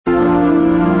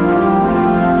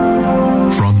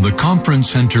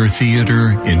Conference Center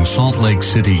Theater in Salt Lake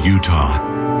City,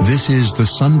 Utah. This is the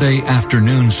Sunday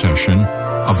afternoon session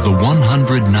of the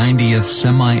 190th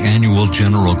Semiannual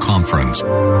General Conference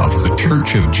of the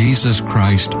Church of Jesus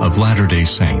Christ of Latter-day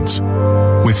Saints,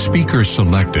 with speakers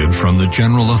selected from the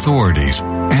general authorities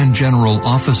and general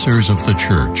officers of the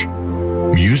church.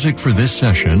 Music for this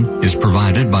session is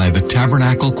provided by the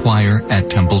Tabernacle Choir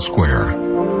at Temple Square.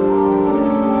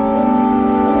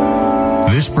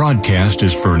 This broadcast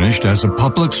is furnished as a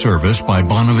public service by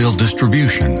Bonneville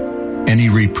Distribution. Any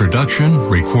reproduction,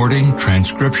 recording,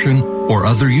 transcription, or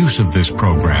other use of this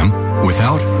program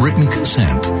without written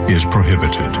consent is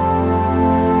prohibited.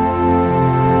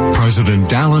 President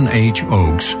Dallin H.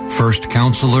 Oaks, First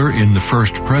Counselor in the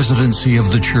First Presidency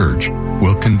of the Church,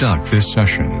 will conduct this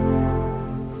session.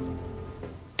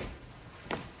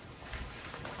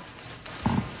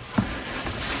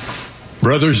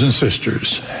 Brothers and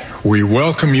sisters, we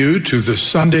welcome you to the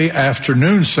Sunday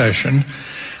afternoon session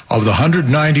of the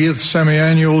 190th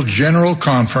Semiannual General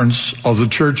Conference of the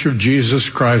Church of Jesus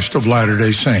Christ of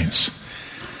Latter-day Saints.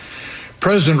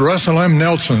 President Russell M.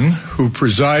 Nelson, who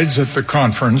presides at the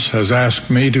conference, has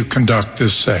asked me to conduct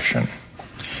this session.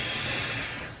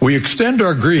 We extend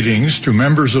our greetings to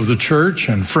members of the church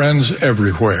and friends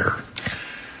everywhere,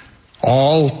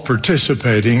 all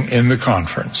participating in the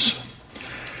conference.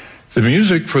 The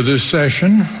music for this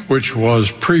session, which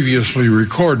was previously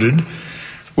recorded,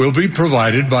 will be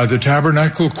provided by the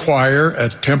Tabernacle Choir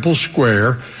at Temple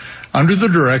Square under the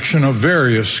direction of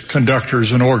various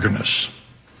conductors and organists.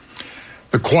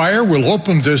 The choir will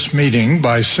open this meeting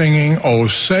by singing, "Oh,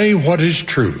 Say What is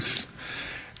Truth."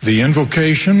 The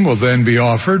invocation will then be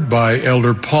offered by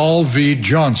Elder Paul V.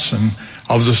 Johnson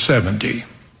of the 70.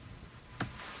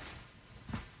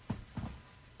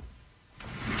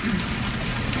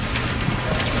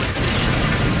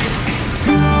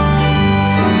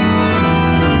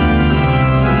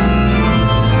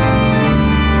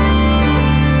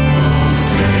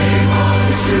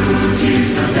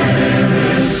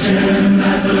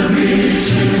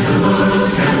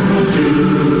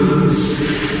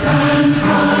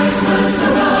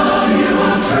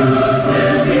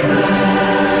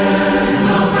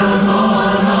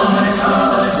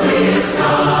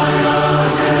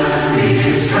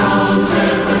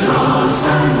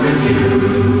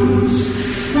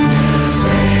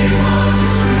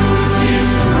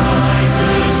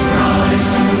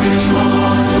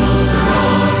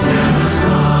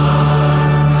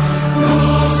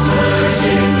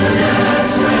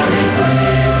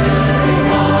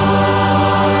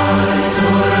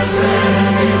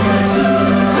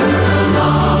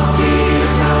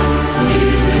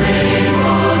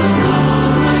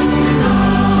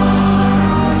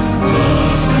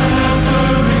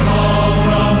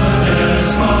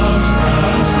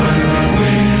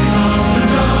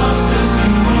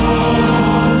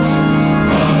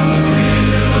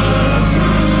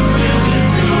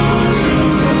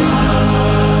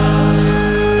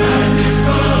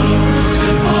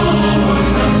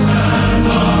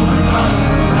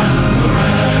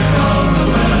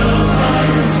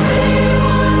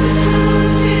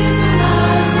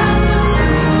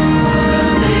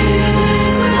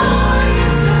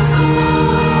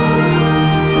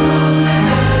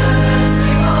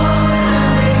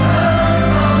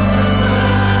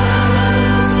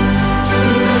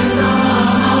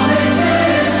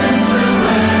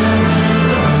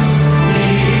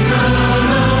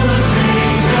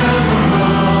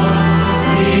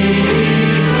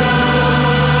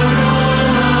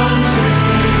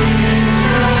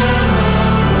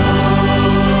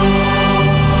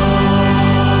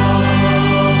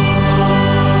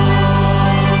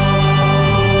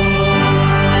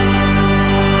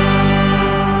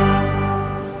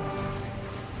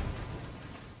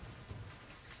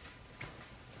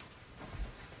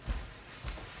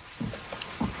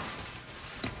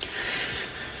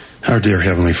 Our dear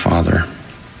Heavenly Father,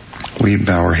 we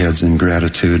bow our heads in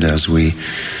gratitude as we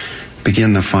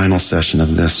begin the final session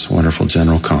of this wonderful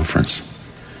General Conference.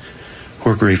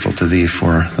 We're grateful to Thee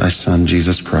for Thy Son,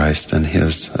 Jesus Christ, and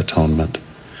His atonement.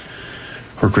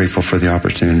 We're grateful for the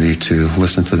opportunity to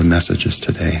listen to the messages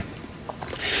today.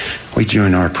 We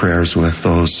join our prayers with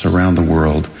those around the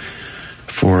world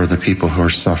for the people who are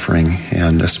suffering,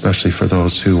 and especially for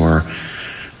those who are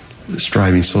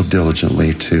striving so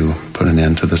diligently to put an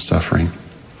end to the suffering.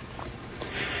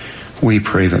 We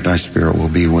pray that Thy Spirit will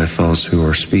be with those who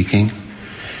are speaking,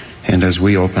 and as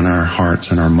we open our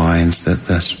hearts and our minds, that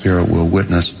the Spirit will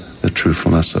witness the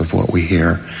truthfulness of what we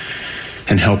hear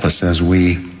and help us as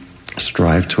we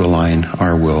strive to align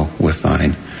our will with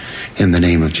Thine. In the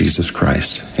name of Jesus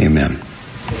Christ, amen.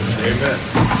 Amen.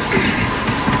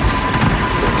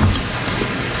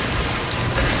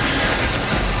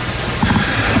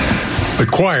 The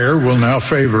choir will now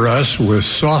favor us with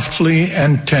Softly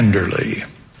and Tenderly.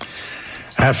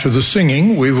 After the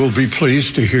singing, we will be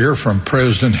pleased to hear from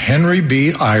President Henry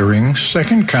B. Eyring,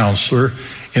 second counselor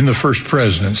in the First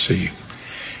Presidency.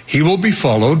 He will be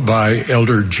followed by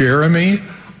Elder Jeremy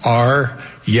R.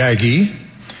 Yagi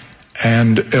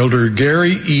and Elder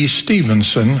Gary E.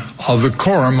 Stevenson of the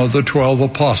Quorum of the 12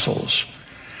 Apostles.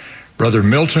 Brother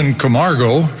Milton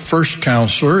Camargo, first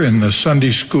counselor in the Sunday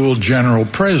School General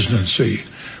Presidency,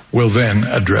 will then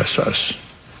address us.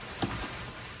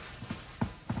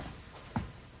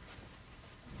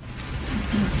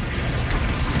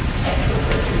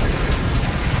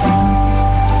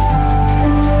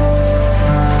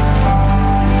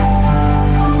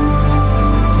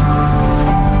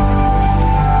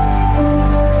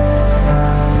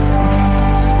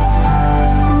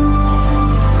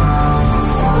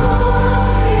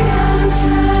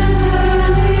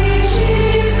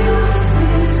 Jesus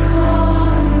is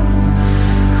gone.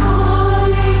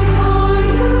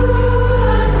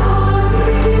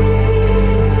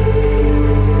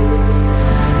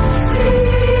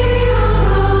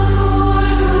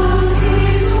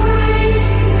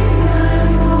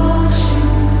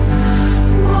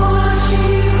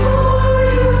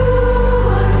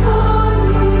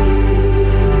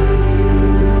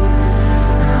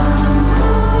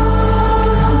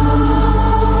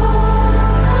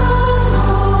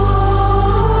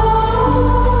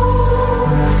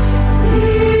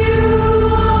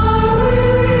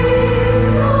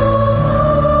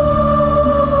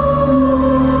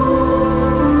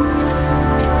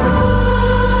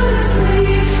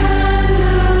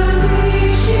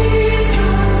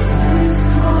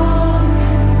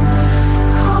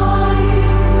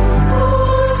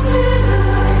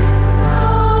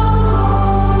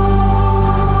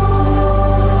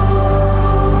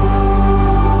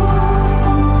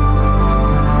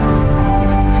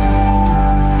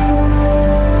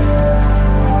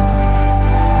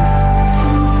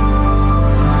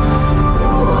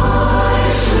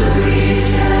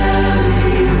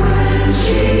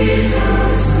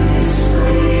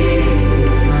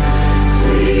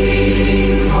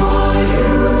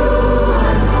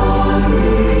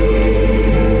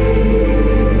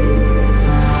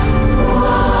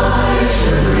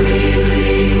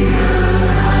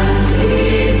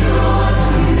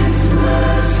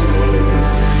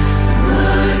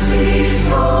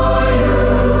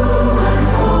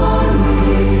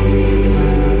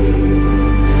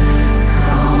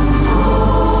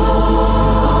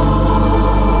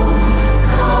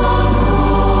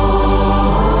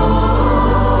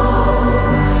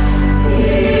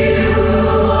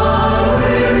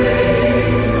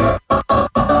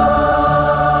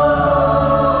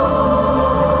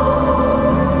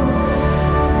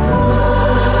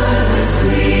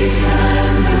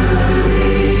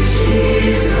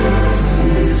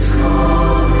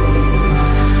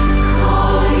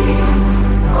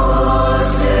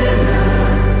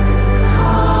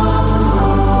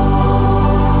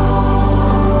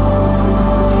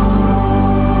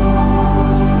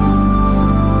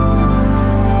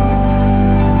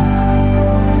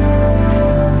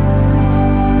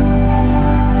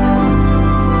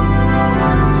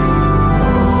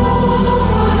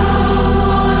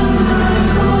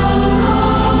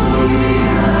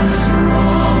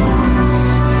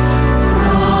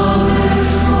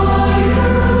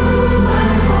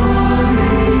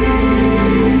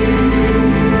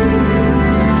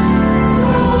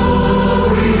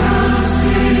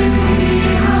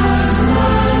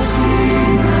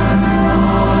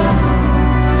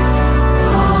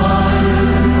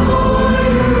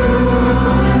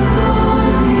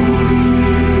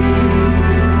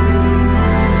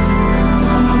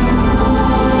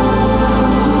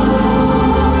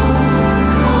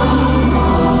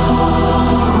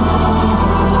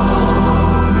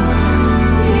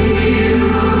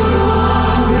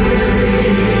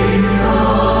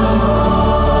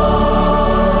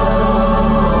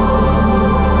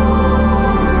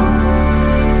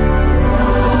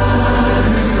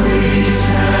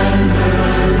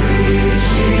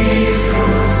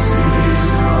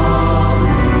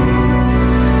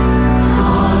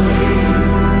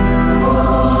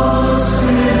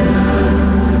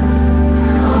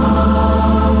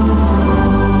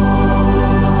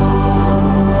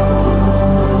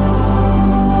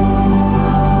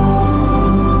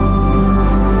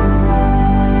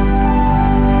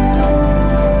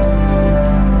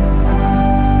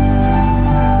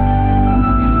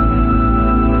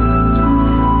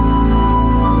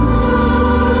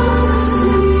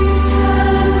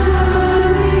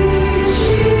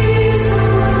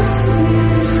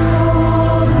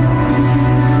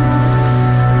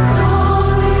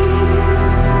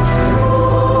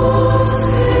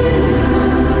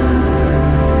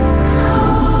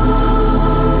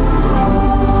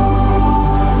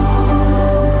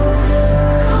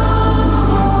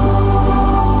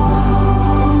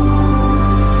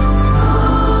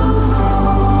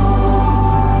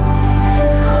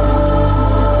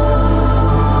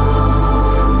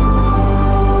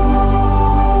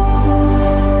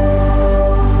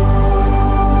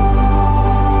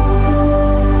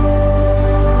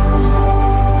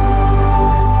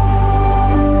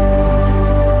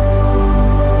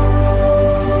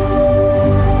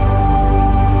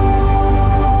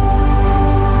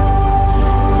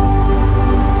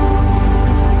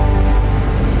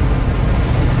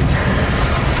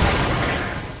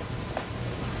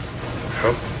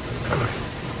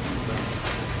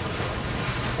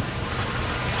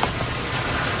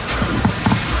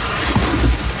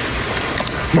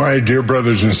 My dear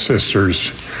brothers and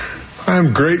sisters,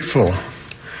 I'm grateful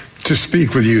to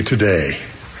speak with you today.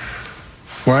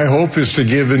 My hope is to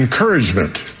give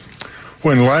encouragement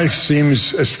when life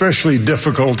seems especially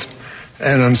difficult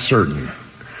and uncertain.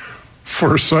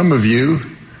 For some of you,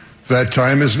 that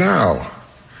time is now.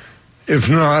 If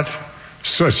not,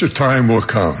 such a time will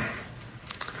come.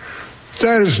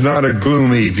 That is not a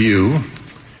gloomy view.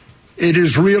 It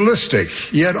is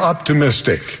realistic, yet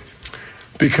optimistic,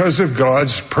 because of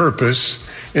God's purpose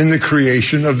in the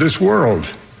creation of this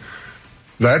world.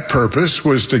 That purpose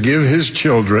was to give his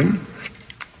children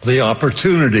the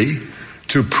opportunity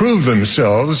to prove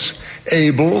themselves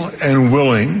able and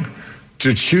willing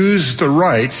to choose the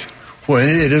right when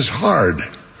it is hard.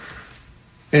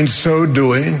 In so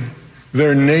doing,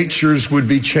 their natures would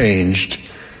be changed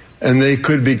and they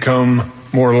could become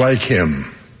more like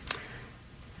him.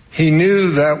 He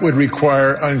knew that would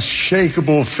require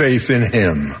unshakable faith in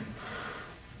him.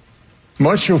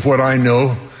 Much of what I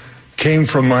know came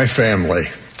from my family.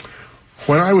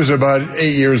 When I was about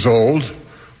 8 years old,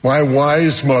 my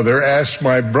wise mother asked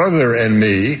my brother and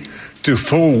me to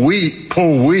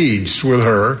pull weeds with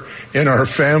her in our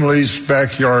family's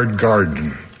backyard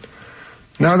garden.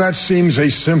 Now that seems a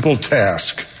simple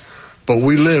task, but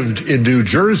we lived in New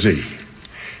Jersey.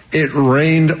 It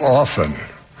rained often.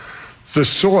 The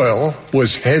soil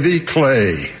was heavy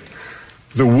clay.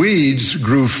 The weeds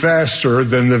grew faster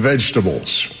than the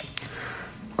vegetables.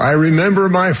 I remember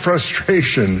my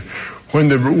frustration when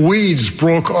the weeds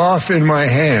broke off in my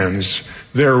hands,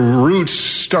 their roots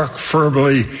stuck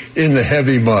firmly in the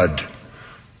heavy mud.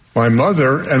 My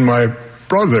mother and my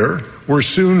brother were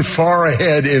soon far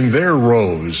ahead in their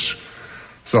rows.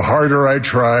 The harder I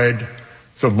tried,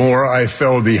 the more I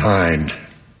fell behind.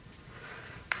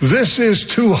 "This is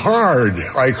too hard,"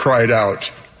 I cried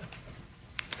out.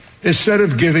 Instead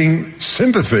of giving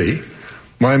sympathy,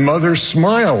 my mother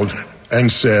smiled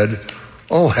and said,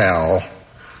 "Oh, Hal,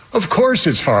 of course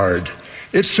it's hard.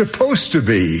 It's supposed to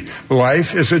be.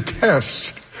 Life is a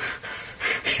test."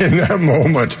 In that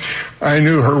moment, I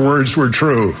knew her words were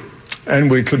true and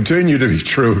would continue to be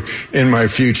true in my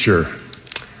future.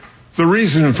 The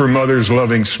reason for Mother's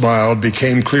loving smile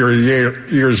became clear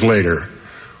years later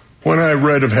when I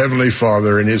read of Heavenly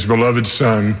Father and his beloved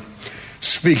Son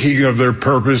speaking of their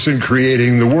purpose in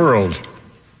creating the world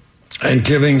and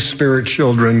giving spirit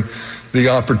children the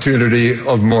opportunity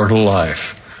of mortal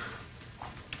life.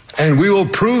 "And we will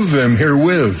prove them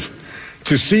herewith,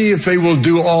 to see if they will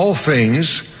do all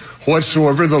things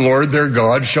whatsoever the Lord their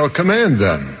God shall command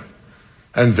them.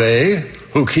 And they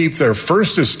who keep their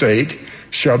first estate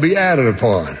shall be added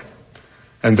upon.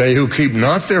 And they who keep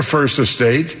not their first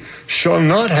estate shall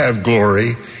not have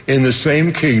glory in the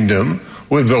same kingdom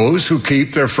with those who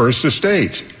keep their first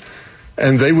estate.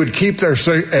 And they who keep their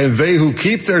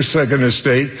second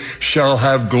estate shall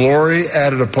have glory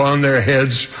added upon their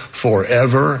heads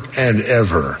forever and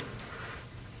ever."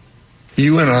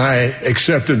 You and I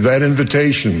accepted that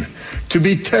invitation to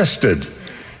be tested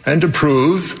and to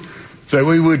prove that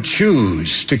we would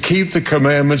choose to keep the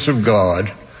commandments of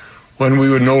God when we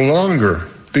would no longer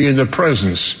be in the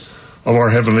presence of our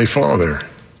Heavenly Father.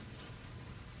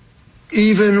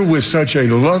 Even with such a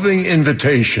loving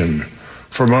invitation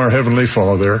from our Heavenly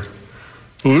Father,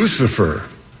 Lucifer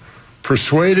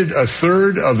persuaded a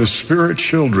third of the spirit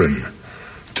children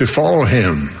to follow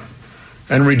him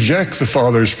and reject the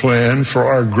Father's plan for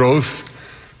our growth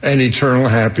and eternal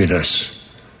happiness.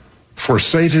 For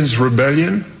Satan's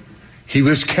rebellion, he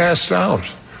was cast out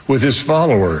with his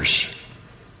followers.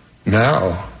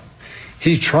 Now,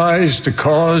 he tries to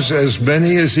cause as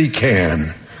many as he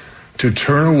can to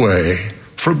turn away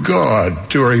from God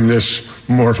during this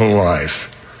mortal life.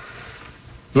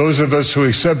 Those of us who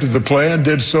accepted the plan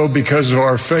did so because of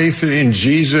our faith in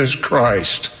Jesus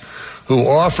Christ, who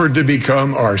offered to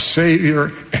become our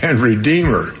Savior and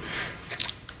Redeemer.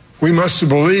 We must have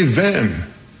believed then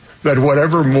that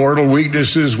whatever mortal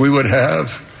weaknesses we would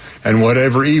have and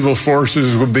whatever evil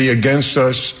forces would be against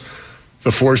us,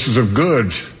 the forces of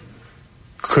good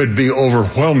could be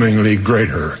overwhelmingly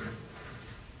greater.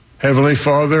 Heavenly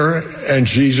Father and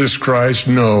Jesus Christ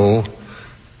know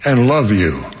and love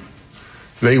you.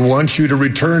 They want you to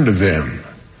return to them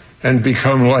and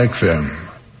become like them.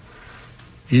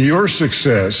 Your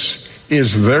success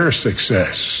is their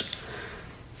success.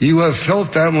 You have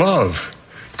felt that love,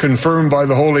 confirmed by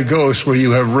the Holy Ghost when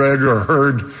you have read or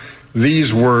heard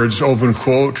these words, open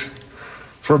quote,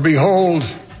 "For behold,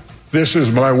 this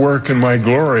is my work and my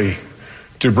glory,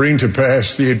 to bring to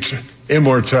pass the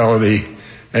immortality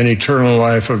and eternal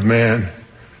life of man.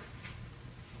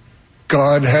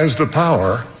 God has the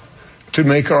power to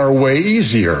make our way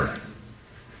easier.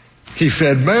 He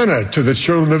fed manna to the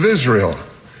children of Israel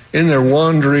in their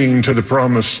wandering to the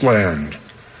promised land.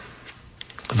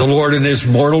 The Lord in his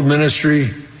mortal ministry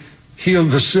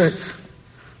healed the sick,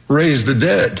 raised the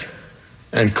dead,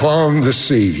 and calmed the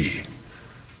sea.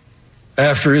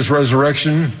 After his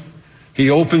resurrection, he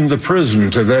opened the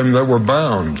prison to them that were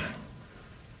bound.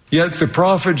 Yet the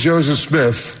prophet Joseph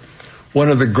Smith, one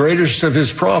of the greatest of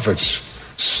his prophets,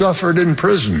 suffered in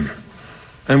prison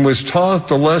and was taught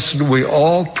the lesson we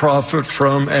all profit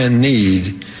from and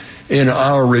need in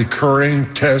our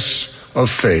recurring tests of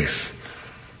faith.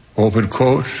 Open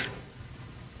quote.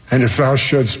 And if thou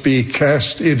shouldst be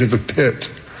cast into the pit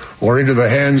or into the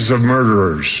hands of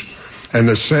murderers, and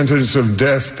the sentence of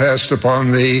death passed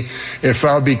upon thee, if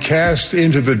thou be cast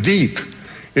into the deep,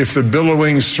 if the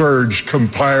billowing surge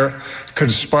conspire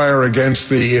against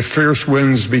thee, if fierce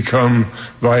winds become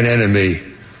thine enemy,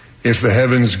 if the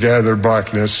heavens gather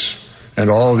blackness, and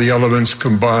all the elements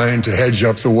combine to hedge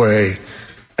up the way,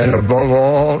 and above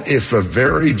all, if the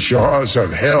very jaws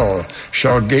of hell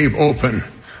shall gape open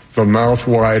the mouth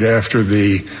wide after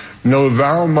thee, know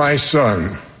thou, my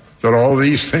son, that all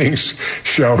these things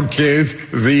shall give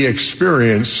thee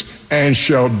experience and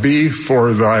shall be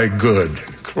for thy good.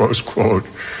 Close quote.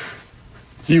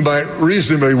 You might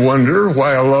reasonably wonder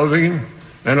why a loving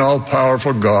and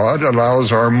all-powerful God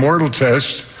allows our mortal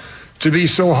test to be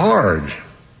so hard.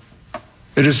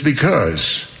 It is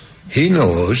because he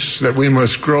knows that we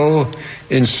must grow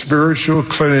in spiritual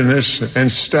cleanliness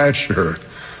and stature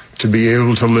to be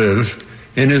able to live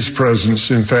in his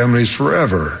presence in families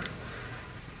forever.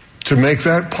 To make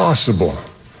that possible,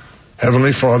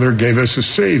 Heavenly Father gave us a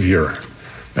Savior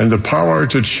and the power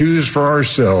to choose for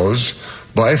ourselves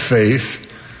by faith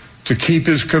to keep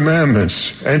his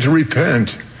commandments and to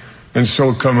repent and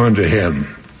so come unto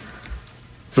him.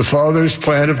 The Father's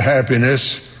plan of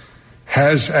happiness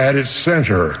has at its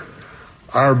center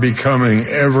our becoming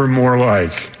ever more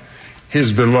like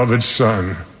his beloved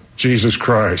Son, Jesus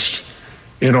Christ.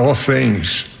 In all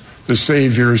things, the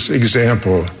Savior's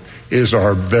example is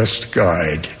our best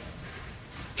guide.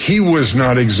 He was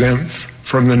not exempt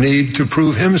from the need to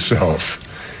prove himself.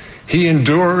 He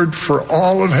endured for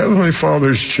all of Heavenly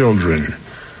Father's children,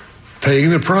 paying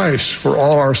the price for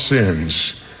all our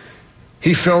sins.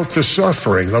 He felt the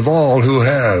suffering of all who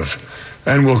have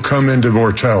and will come into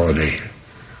mortality.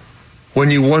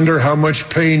 When you wonder how much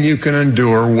pain you can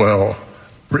endure, well,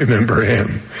 remember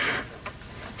him.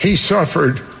 He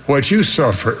suffered what you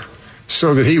suffer,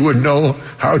 so that he would know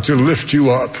how to lift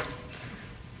you up.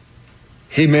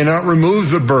 He may not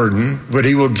remove the burden, but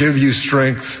he will give you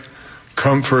strength,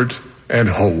 comfort, and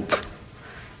hope.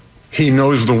 He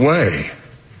knows the way.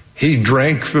 He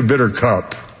drank the bitter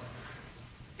cup.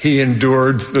 He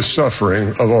endured the suffering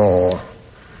of all.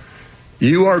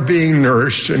 You are being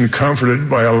nourished and comforted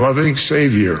by a loving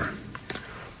Savior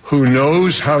who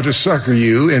knows how to succor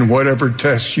you in whatever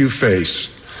tests you face.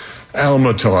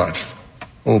 Alma taught,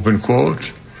 open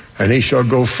quote, and he shall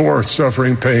go forth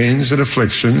suffering pains and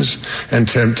afflictions and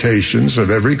temptations of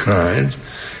every kind,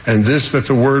 and this that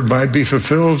the word might be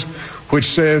fulfilled, which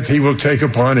saith he will take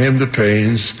upon him the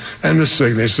pains and the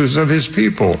sicknesses of his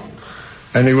people,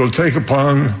 and he will take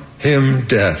upon him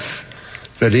death,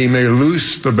 that he may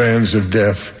loose the bands of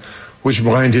death which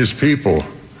bind his people,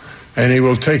 and he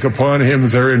will take upon him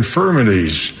their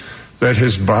infirmities, that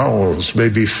his bowels may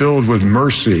be filled with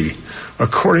mercy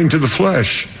according to the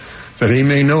flesh, that he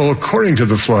may know according to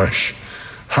the flesh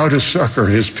how to succor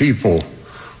his people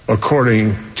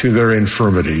according to their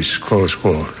infirmities, close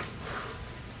quote.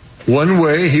 One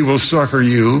way he will succor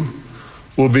you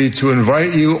will be to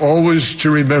invite you always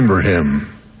to remember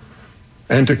him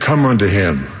and to come unto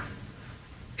him.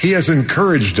 He has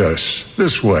encouraged us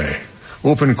this way,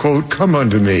 open quote, come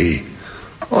unto me,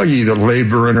 all ye that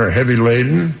labor and are heavy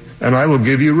laden, and I will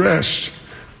give you rest.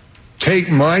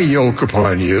 Take my yoke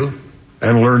upon you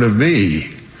and learn of me,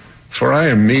 for I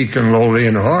am meek and lowly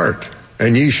in heart,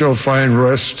 and ye shall find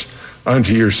rest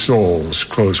unto your souls,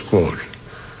 close quote.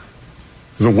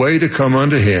 The way to come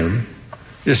unto him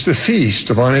is to feast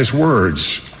upon his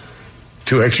words,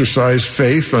 to exercise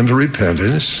faith unto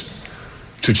repentance,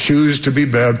 to choose to be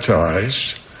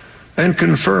baptized and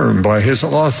confirmed by his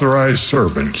authorized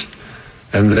servant,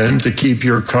 and then to keep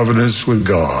your covenants with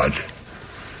God.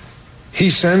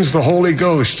 He sends the Holy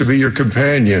Ghost to be your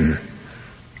companion,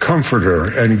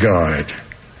 comforter, and guide.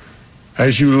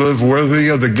 As you live worthy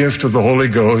of the gift of the Holy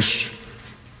Ghost,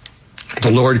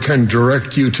 the Lord can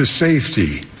direct you to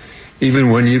safety, even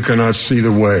when you cannot see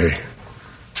the way.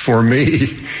 For me,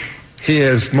 He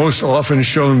has most often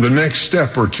shown the next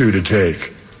step or two to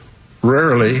take.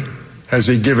 Rarely has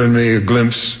he given me a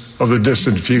glimpse of the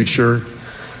distant future,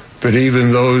 but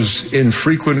even those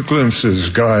infrequent glimpses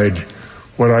guide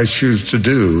what I choose to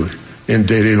do in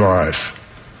daily life.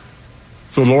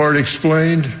 The Lord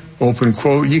explained, open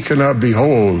quote, "Ye cannot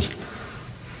behold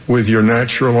with your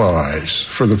natural eyes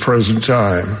for the present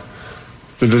time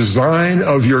the design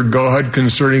of your God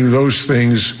concerning those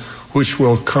things which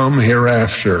will come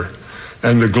hereafter,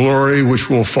 and the glory which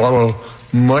will follow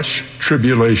much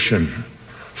tribulation.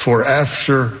 For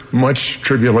after much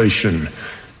tribulation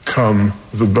come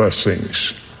the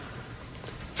blessings."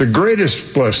 The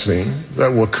greatest blessing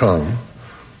that will come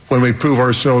when we prove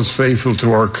ourselves faithful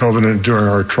to our covenant during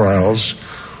our trials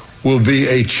will be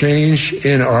a change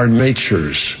in our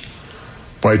natures.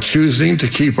 By choosing to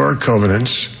keep our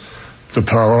covenants, the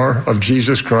power of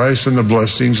Jesus Christ and the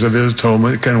blessings of his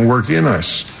atonement can work in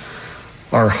us.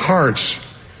 Our hearts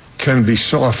can be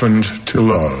softened to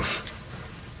love,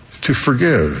 to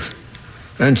forgive,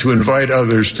 and to invite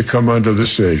others to come unto the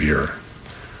Savior.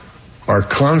 Our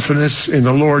confidence in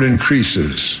the Lord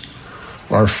increases.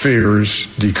 Our fears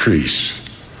decrease.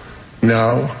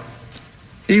 Now,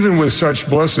 even with such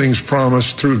blessings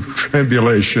promised through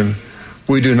tribulation,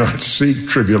 we do not seek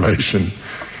tribulation.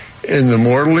 In the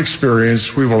mortal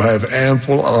experience, we will have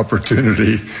ample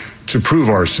opportunity to prove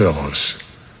ourselves,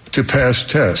 to pass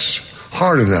tests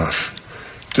hard enough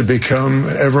to become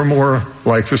ever more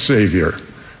like the Savior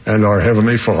and our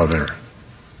Heavenly Father.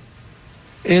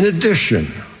 In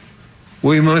addition,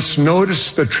 we must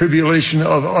notice the tribulation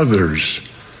of others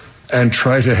and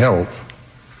try to help.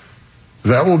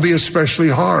 That will be especially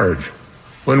hard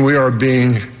when we are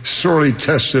being sorely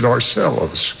tested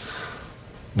ourselves.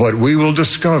 But we will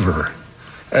discover,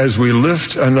 as we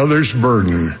lift another's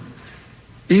burden,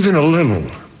 even a little,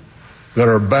 that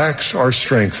our backs are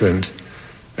strengthened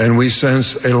and we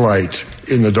sense a light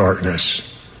in the darkness.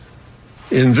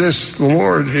 In this, the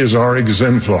Lord is our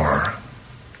exemplar.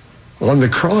 On the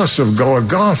cross of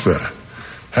Golgotha,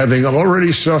 having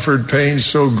already suffered pain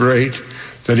so great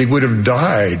that he would have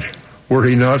died were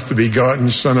he not the begotten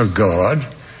Son of God,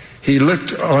 he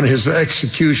looked on his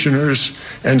executioners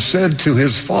and said to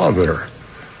his Father,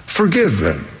 "Forgive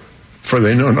them, for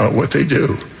they know not what they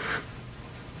do."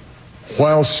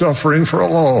 While suffering for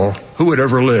all who had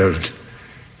ever lived,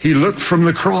 he looked from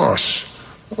the cross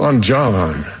on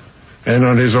John and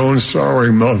on his own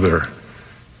sorrowing mother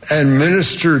and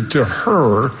ministered to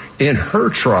her in her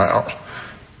trial.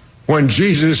 When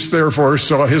Jesus therefore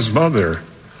saw his mother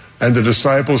and the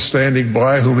disciples standing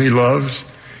by whom he loved,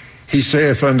 he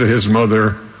saith unto his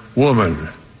mother, "Woman,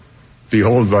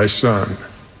 behold thy son."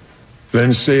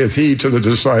 Then saith he to the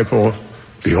disciple,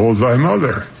 "Behold thy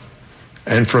mother."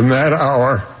 And from that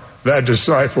hour, that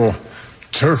disciple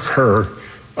took her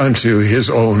unto his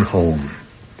own home.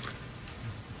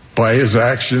 By his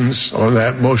actions on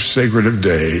that most sacred of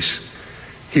days,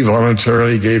 he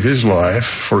voluntarily gave his life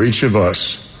for each of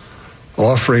us,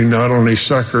 offering not only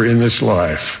succor in this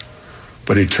life,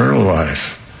 but eternal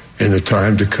life in the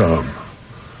time to come.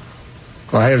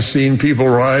 I have seen people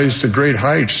rise to great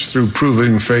heights through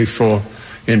proving faithful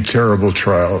in terrible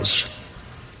trials.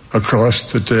 Across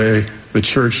today, the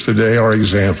church today are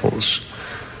examples.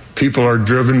 People are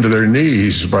driven to their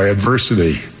knees by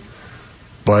adversity.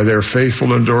 By their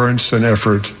faithful endurance and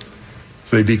effort,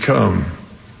 they become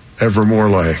ever more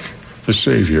like the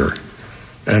Savior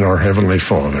and our Heavenly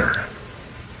Father.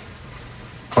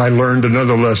 I learned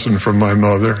another lesson from my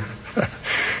mother.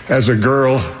 As a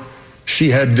girl, she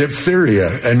had diphtheria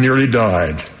and nearly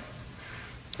died.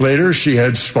 Later, she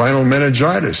had spinal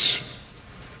meningitis.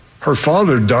 Her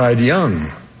father died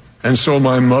young, and so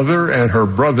my mother and her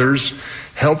brothers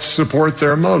helped support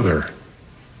their mother.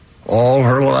 All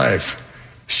her life,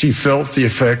 she felt the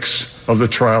effects of the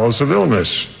trials of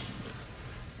illness.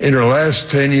 In her last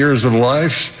 10 years of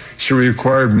life, she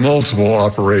required multiple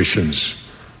operations.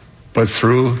 But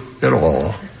through it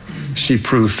all, she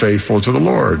proved faithful to the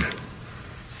Lord.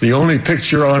 The only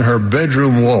picture on her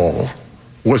bedroom wall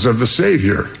was of the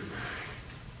Savior.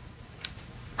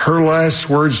 Her last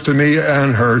words to me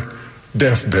on her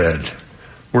deathbed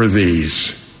were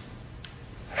these: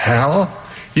 "Hal,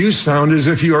 you sound as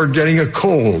if you are getting a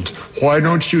cold. Why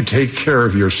don't you take care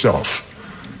of yourself?"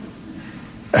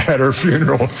 At her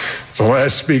funeral, the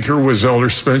last speaker was Elder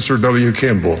Spencer W.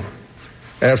 Kimball.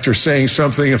 After saying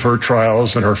something of her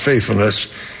trials and her faithfulness,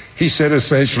 he said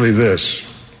essentially this: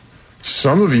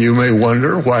 "Some of you may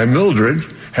wonder why Mildred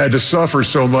had to suffer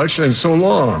so much and so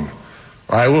long.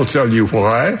 I will tell you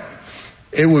why.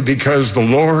 It was because the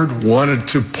Lord wanted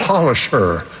to polish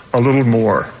her a little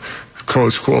more."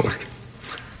 Close quote.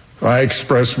 I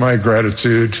express my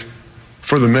gratitude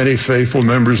for the many faithful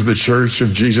members of the Church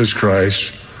of Jesus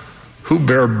Christ who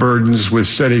bear burdens with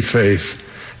steady faith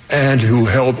and who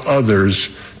help others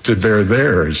to bear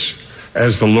theirs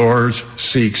as the Lord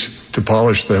seeks to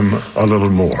polish them a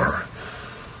little more.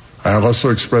 I have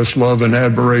also expressed love and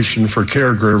admiration for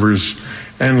caregivers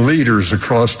and leaders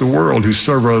across the world who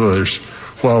serve others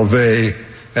while they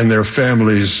and their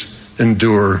families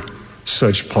endure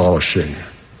such polishing.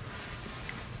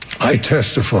 I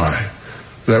testify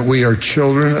that we are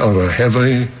children of a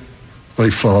heavenly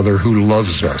Father who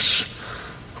loves us.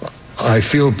 I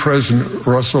feel President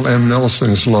Russell M.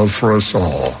 Nelson's love for us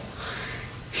all.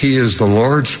 He is the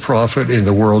Lord's prophet in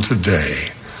the world today.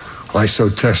 I so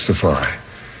testify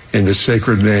in the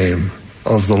sacred name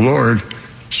of the Lord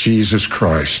Jesus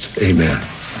Christ. Amen.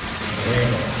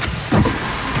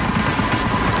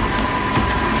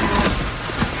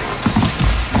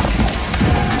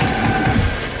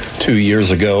 Two years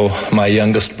ago, my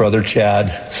youngest brother,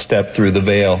 Chad, stepped through the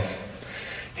veil.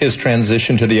 His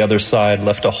transition to the other side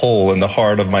left a hole in the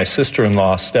heart of my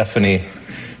sister-in-law, Stephanie,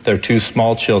 their two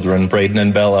small children, Braden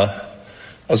and Bella,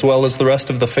 as well as the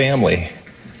rest of the family.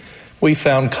 We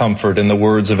found comfort in the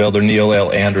words of Elder Neil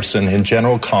L. Anderson in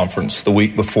General Conference the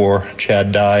week before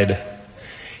Chad died.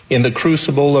 In the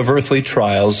crucible of earthly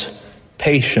trials,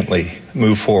 patiently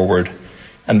move forward,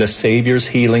 and the Savior's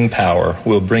healing power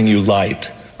will bring you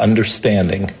light,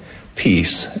 understanding,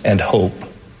 peace, and hope.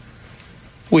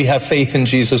 We have faith in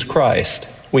Jesus Christ.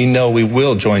 We know we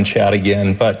will join Chad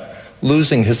again, but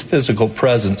losing his physical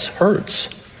presence hurts.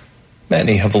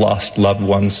 Many have lost loved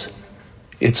ones.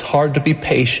 It's hard to be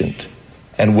patient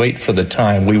and wait for the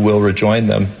time we will rejoin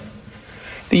them.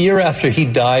 The year after he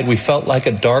died, we felt like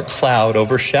a dark cloud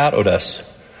overshadowed us.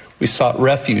 We sought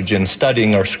refuge in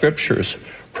studying our scriptures,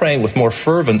 praying with more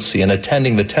fervency, and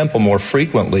attending the temple more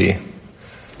frequently.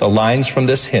 The lines from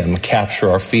this hymn capture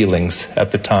our feelings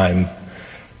at the time.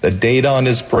 The day dawn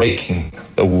is breaking,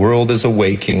 the world is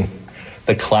awaking,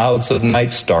 the clouds of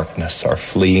night's darkness are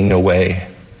fleeing away.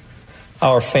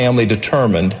 Our family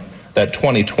determined that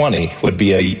 2020 would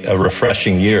be a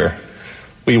refreshing year.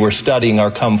 We were studying our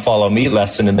Come Follow Me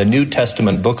lesson in the New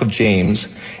Testament book of James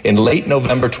in late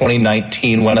November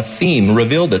 2019 when a theme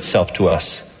revealed itself to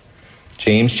us.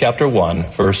 James chapter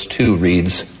 1, verse 2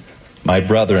 reads, "My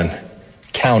brethren,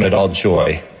 count it all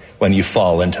joy when you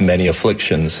fall into many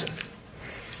afflictions."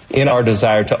 In our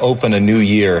desire to open a new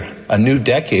year, a new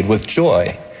decade with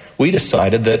joy, we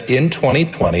decided that in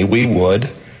 2020 we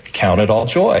would count it all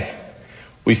joy.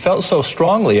 We felt so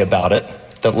strongly about it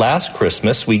that last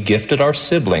Christmas we gifted our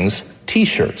siblings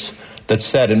T-shirts that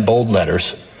said in bold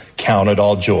letters, "Count it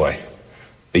all joy."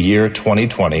 The year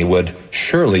 2020 would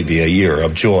surely be a year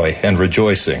of joy and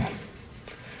rejoicing.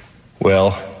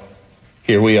 Well,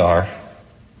 here we are.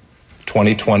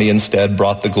 2020 instead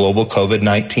brought the global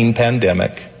COVID-19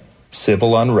 pandemic,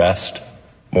 civil unrest,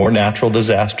 more natural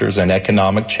disasters, and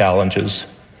economic challenges.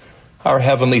 Our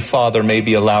Heavenly Father may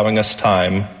be allowing us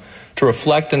time to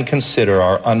reflect and consider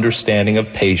our understanding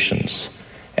of patience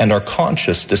and our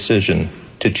conscious decision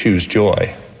to choose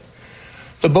joy.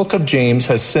 The book of James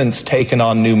has since taken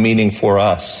on new meaning for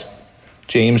us.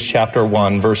 James chapter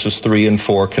 1, verses 3 and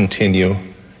 4 continue,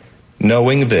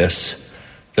 "Knowing this,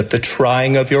 that the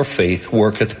trying of your faith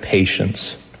worketh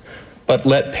patience. But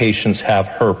let patience have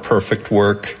her perfect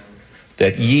work,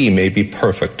 that ye may be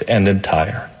perfect and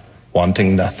entire,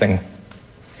 wanting nothing."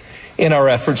 In our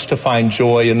efforts to find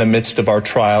joy in the midst of our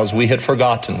trials, we had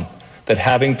forgotten that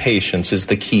having patience is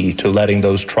the key to letting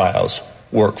those trials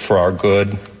work for our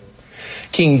good.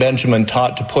 King Benjamin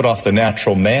taught to put off the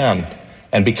natural man,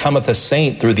 and becometh a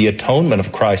saint through the atonement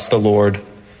of Christ the Lord,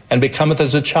 and becometh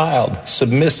as a child,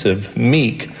 submissive,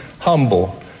 meek,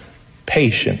 humble,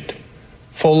 patient,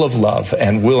 full of love,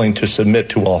 and willing to submit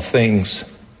to all things.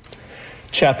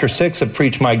 Chapter 6 of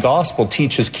Preach My Gospel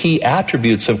teaches key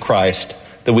attributes of Christ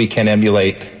that we can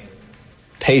emulate.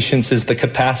 Patience is the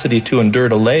capacity to endure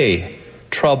delay,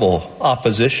 trouble,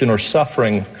 opposition, or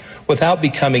suffering without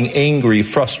becoming angry,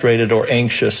 frustrated, or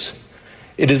anxious.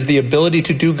 It is the ability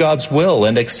to do God's will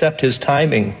and accept His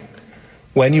timing.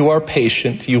 When you are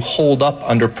patient, you hold up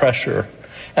under pressure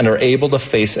and are able to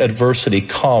face adversity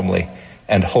calmly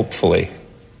and hopefully.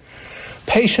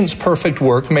 Patience' perfect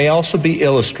work may also be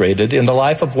illustrated in the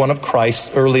life of one of Christ's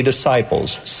early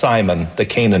disciples, Simon the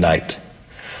Canaanite.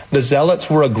 The Zealots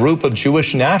were a group of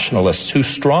Jewish nationalists who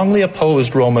strongly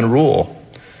opposed Roman rule.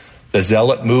 The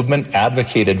Zealot movement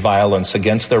advocated violence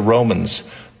against their Romans,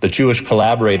 the Jewish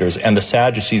collaborators, and the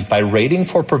Sadducees by raiding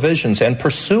for provisions and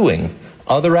pursuing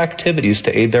other activities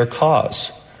to aid their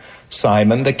cause.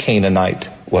 Simon the Canaanite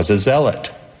was a zealot.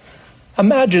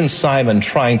 Imagine Simon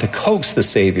trying to coax the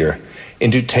Savior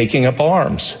into taking up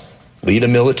arms, lead a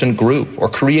militant group, or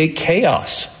create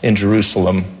chaos in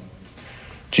Jerusalem.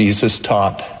 Jesus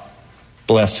taught,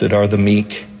 "Blessed are the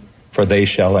meek, for they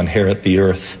shall inherit the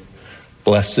earth.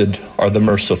 Blessed are the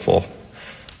merciful,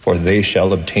 for they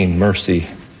shall obtain mercy.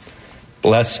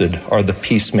 Blessed are the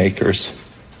peacemakers,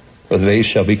 for they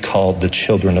shall be called the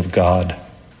children of God."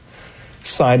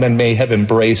 Simon may have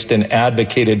embraced and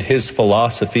advocated his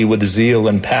philosophy with zeal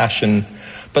and passion,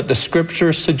 but the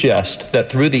scriptures suggest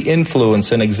that through the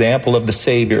influence and example of the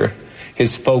Savior,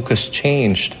 his focus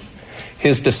changed.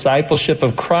 His discipleship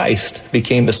of Christ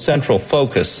became the central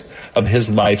focus of his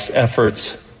life's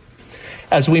efforts.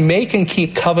 As we make and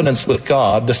keep covenants with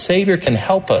God, the Savior can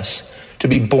help us to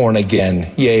be born again,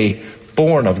 yea,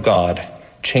 born of God,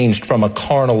 changed from a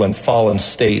carnal and fallen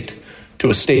state to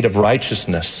a state of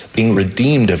righteousness, being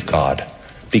redeemed of God,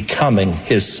 becoming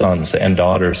his sons and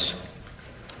daughters.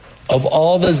 Of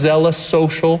all the zealous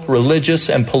social, religious,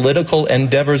 and political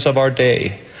endeavors of our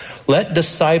day, let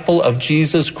disciple of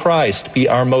Jesus Christ be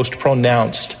our most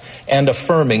pronounced and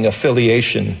affirming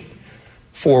affiliation.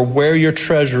 For where your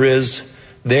treasure is,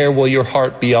 there will your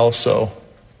heart be also.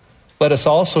 Let us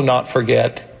also not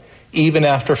forget, even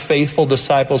after faithful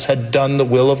disciples had done the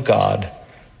will of God,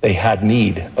 they had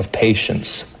need of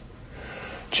patience.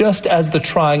 Just as the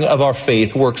trying of our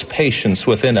faith works patience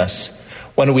within us,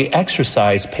 when we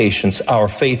exercise patience, our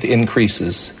faith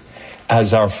increases.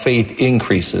 As our faith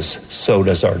increases, so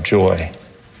does our joy.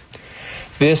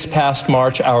 This past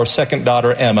March, our second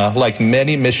daughter, Emma, like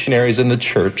many missionaries in the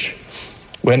church,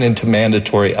 went into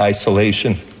mandatory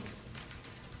isolation.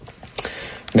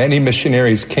 Many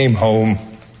missionaries came home.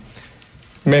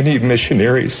 Many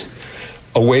missionaries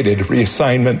awaited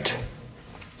reassignment.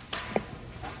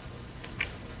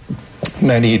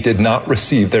 Many did not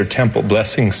receive their temple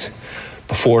blessings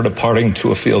before departing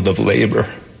to a field of labor.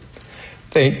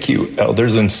 Thank you,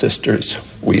 elders and sisters.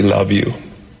 We love you.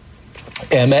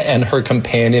 Emma and her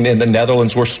companion in the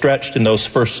Netherlands were stretched in those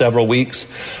first several weeks,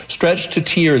 stretched to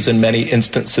tears in many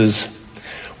instances.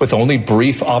 With only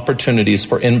brief opportunities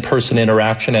for in-person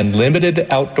interaction and limited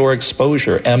outdoor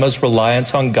exposure, Emma's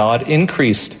reliance on God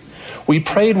increased. We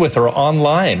prayed with her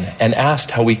online and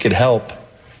asked how we could help.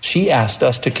 She asked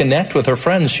us to connect with her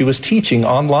friends she was teaching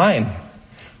online.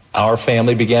 Our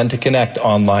family began to connect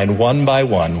online one by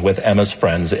one with Emma's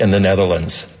friends in the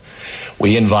Netherlands.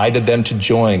 We invited them to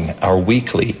join our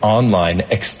weekly online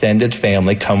extended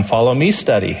family Come Follow Me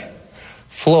study.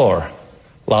 Floor,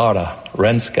 Laura,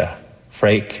 Renska,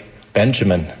 Freek,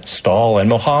 Benjamin, Stahl, and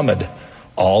Mohammed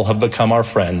all have become our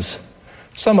friends.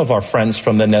 Some of our friends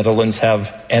from the Netherlands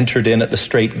have entered in at the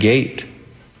straight gate.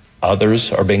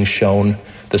 Others are being shown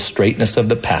the straightness of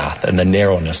the path and the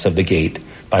narrowness of the gate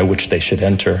by which they should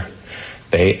enter.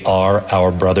 They are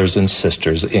our brothers and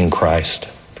sisters in Christ.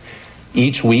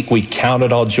 Each week we count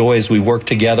it all joy as we work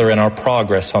together in our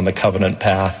progress on the covenant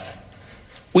path.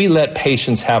 We let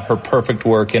patience have her perfect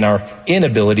work in our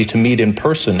inability to meet in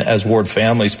person as ward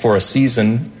families for a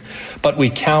season, but we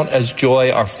count as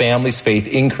joy our family's faith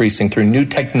increasing through new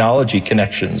technology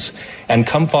connections and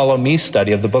Come Follow Me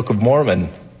study of the Book of Mormon.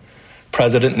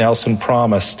 President Nelson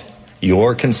promised,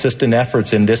 your consistent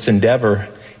efforts in this endeavor,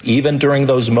 even during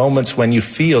those moments when you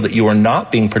feel that you are not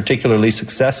being particularly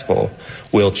successful,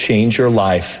 will change your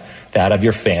life, that of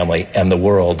your family, and the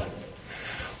world.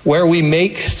 Where we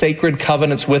make sacred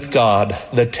covenants with God,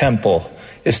 the temple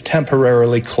is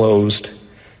temporarily closed.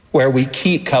 Where we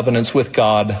keep covenants with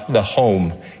God, the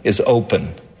home is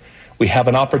open. We have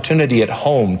an opportunity at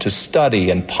home to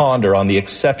study and ponder on the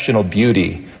exceptional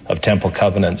beauty of temple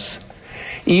covenants.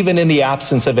 Even in the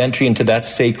absence of entry into that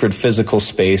sacred physical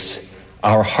space,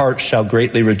 our hearts shall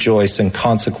greatly rejoice in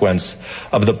consequence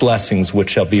of the blessings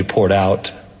which shall be poured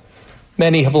out.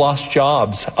 Many have lost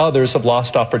jobs, others have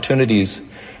lost opportunities.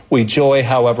 We joy,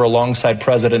 however, alongside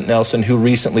President Nelson, who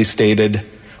recently stated,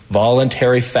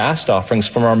 voluntary fast offerings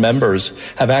from our members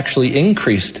have actually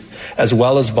increased, as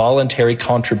well as voluntary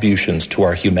contributions to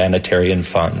our humanitarian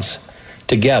funds.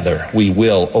 Together, we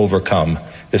will overcome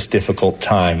this difficult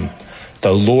time.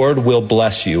 The Lord will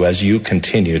bless you as you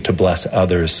continue to bless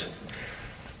others.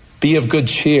 Be of good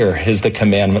cheer is the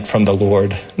commandment from the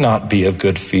Lord, not be of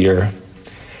good fear.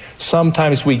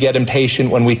 Sometimes we get impatient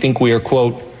when we think we are,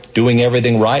 quote, doing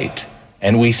everything right,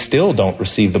 and we still don't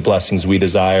receive the blessings we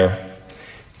desire.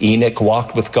 Enoch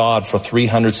walked with God for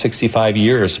 365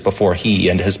 years before he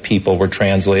and his people were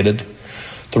translated.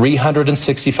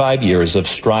 365 years of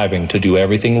striving to do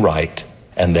everything right,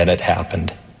 and then it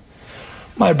happened.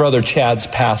 My brother Chad's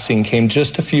passing came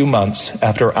just a few months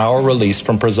after our release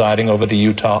from presiding over the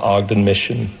Utah Ogden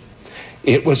mission.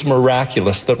 It was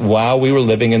miraculous that while we were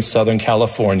living in Southern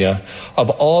California, of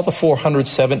all the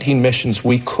 417 missions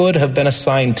we could have been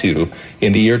assigned to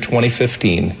in the year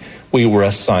 2015, we were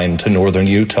assigned to Northern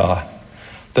Utah.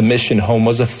 The mission home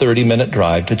was a 30-minute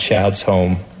drive to Chad's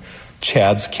home.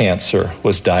 Chad's cancer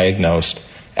was diagnosed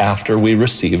after we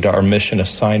received our mission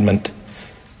assignment.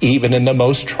 Even in the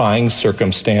most trying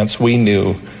circumstance, we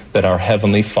knew that our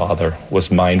Heavenly Father was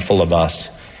mindful of us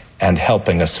and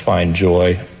helping us find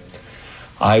joy.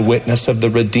 Eyewitness of the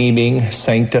redeeming,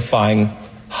 sanctifying,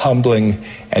 humbling,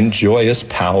 and joyous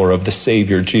power of the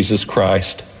Savior, Jesus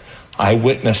Christ.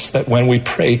 Eyewitness that when we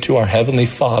pray to our Heavenly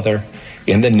Father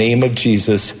in the name of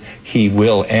Jesus, He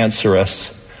will answer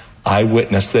us.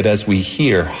 Eyewitness that as we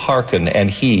hear, hearken, and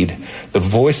heed the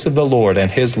voice of the Lord and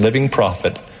His living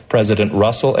prophet, President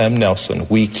Russell M. Nelson,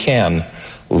 we can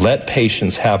let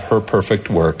patience have her perfect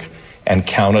work and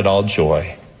count it all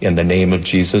joy. In the name of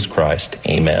Jesus Christ,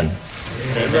 amen.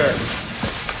 Amen.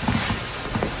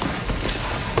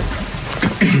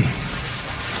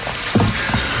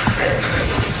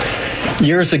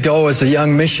 Years ago, as a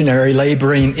young missionary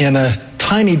laboring in a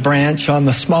tiny branch on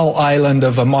the small island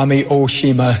of Amami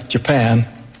Oshima, Japan,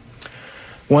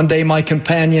 one day my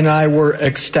companion and I were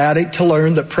ecstatic to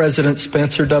learn that President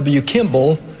Spencer W.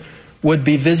 Kimball would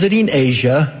be visiting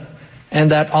Asia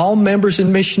and that all members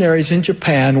and missionaries in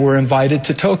Japan were invited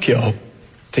to Tokyo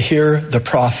to hear the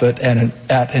prophet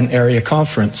at an area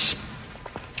conference.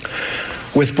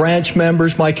 With branch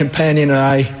members, my companion and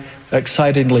I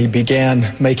excitedly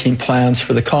began making plans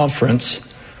for the conference,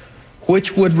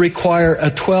 which would require a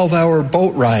 12-hour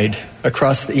boat ride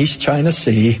across the East China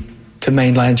Sea to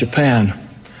mainland Japan,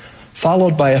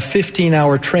 followed by a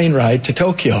 15-hour train ride to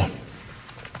Tokyo.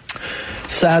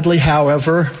 Sadly,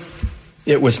 however,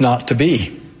 it was not to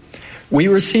be. We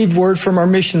received word from our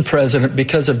mission president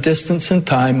because of distance and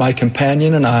time, my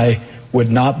companion and I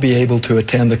would not be able to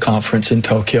attend the conference in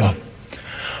Tokyo.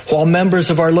 While members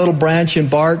of our little branch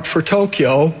embarked for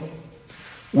Tokyo,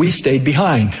 we stayed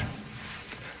behind.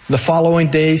 The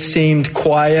following days seemed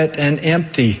quiet and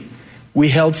empty. We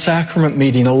held sacrament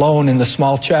meeting alone in the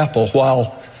small chapel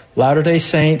while Latter-day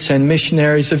Saints and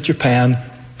missionaries of Japan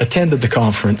attended the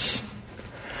conference.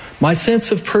 My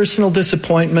sense of personal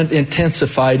disappointment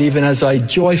intensified even as I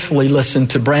joyfully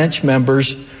listened to branch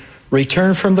members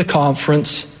return from the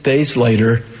conference days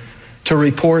later to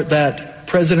report that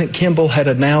President Kimball had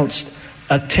announced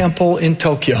a temple in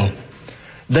Tokyo.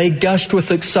 They gushed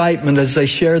with excitement as they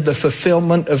shared the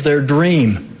fulfillment of their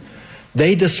dream.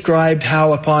 They described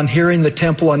how upon hearing the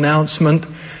temple announcement,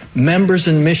 members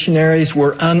and missionaries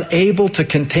were unable to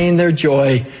contain their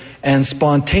joy and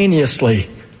spontaneously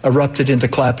erupted into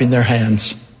clapping their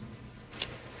hands.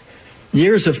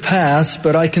 Years have passed,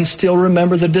 but I can still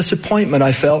remember the disappointment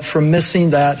I felt from missing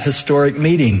that historic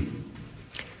meeting.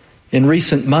 In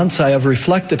recent months, I have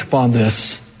reflected upon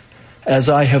this as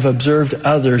I have observed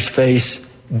others face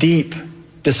deep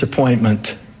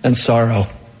disappointment and sorrow,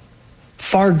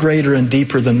 far greater and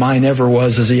deeper than mine ever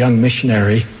was as a young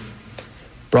missionary,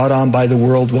 brought on by the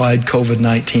worldwide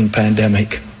COVID-19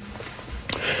 pandemic.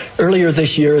 Earlier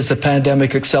this year, as the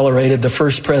pandemic accelerated, the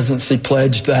First Presidency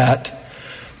pledged that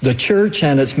the church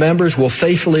and its members will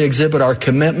faithfully exhibit our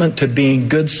commitment to being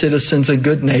good citizens and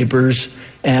good neighbors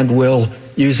and will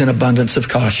use an abundance of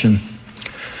caution.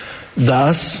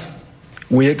 Thus,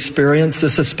 we experienced the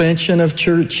suspension of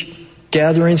church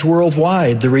gatherings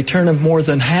worldwide, the return of more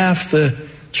than half the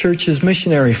church's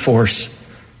missionary force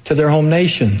to their home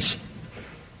nations,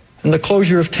 and the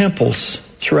closure of temples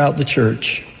throughout the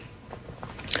church.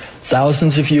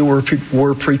 Thousands of you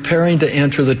were preparing to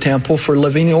enter the temple for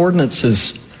living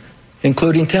ordinances,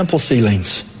 including temple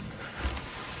sealings.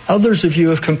 Others of you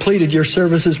have completed your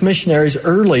service as missionaries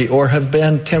early or have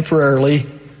been temporarily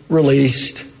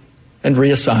released and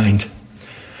reassigned.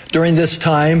 During this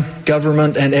time,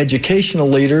 government and educational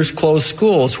leaders closed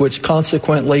schools, which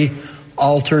consequently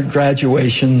altered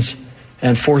graduations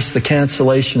and forced the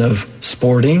cancellation of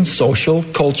sporting, social,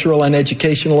 cultural, and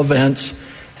educational events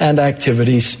and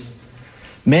activities.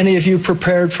 Many of you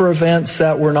prepared for events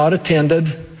that were not attended,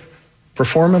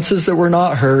 performances that were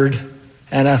not heard,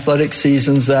 and athletic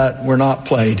seasons that were not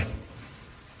played.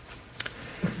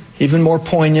 Even more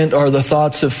poignant are the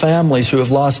thoughts of families who have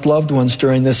lost loved ones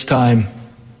during this time.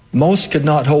 Most could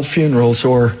not hold funerals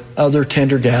or other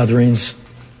tender gatherings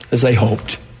as they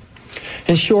hoped.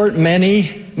 In short,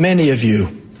 many of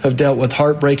you have dealt with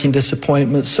heartbreaking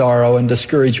disappointment, sorrow, and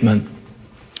discouragement.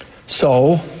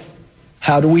 So,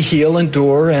 how do we heal,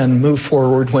 endure, and move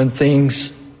forward when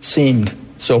things seemed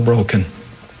so broken?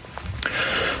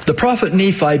 The prophet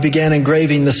Nephi began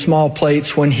engraving the small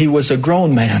plates when he was a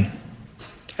grown man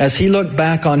As he looked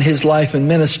back on his life and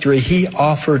ministry, he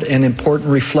offered an important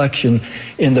reflection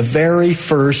in the very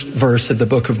first verse of the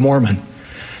Book of Mormon.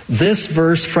 This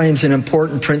verse frames an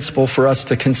important principle for us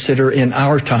to consider in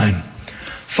our time.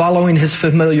 Following his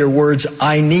familiar words,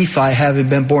 I, Nephi, having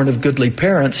been born of goodly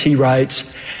parents, he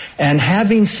writes, and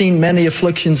having seen many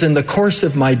afflictions in the course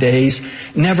of my days,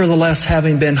 nevertheless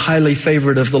having been highly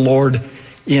favored of the Lord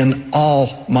in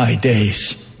all my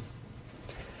days.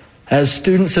 As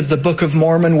students of the Book of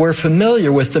Mormon, we're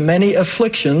familiar with the many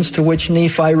afflictions to which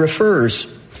Nephi refers.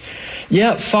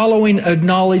 Yet, following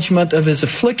acknowledgement of his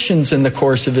afflictions in the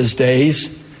course of his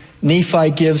days,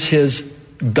 Nephi gives his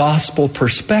gospel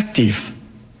perspective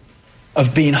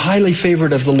of being highly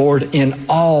favored of the Lord in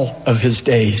all of his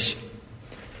days.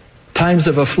 Times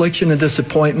of affliction and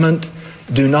disappointment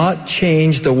do not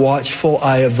change the watchful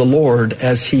eye of the Lord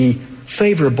as he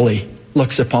favorably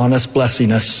looks upon us,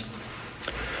 blessing us.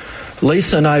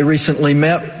 Lisa and I recently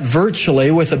met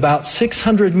virtually with about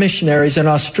 600 missionaries in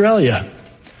Australia,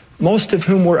 most of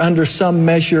whom were under some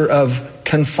measure of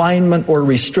confinement or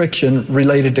restriction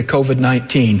related to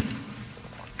COVID-19.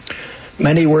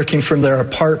 Many working from their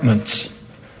apartments.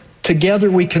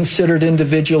 Together we considered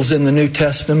individuals in the New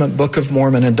Testament, Book of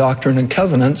Mormon, and Doctrine and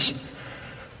Covenants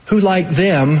who, like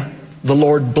them, the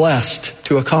Lord blessed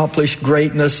to accomplish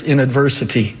greatness in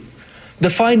adversity,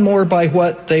 defined more by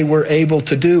what they were able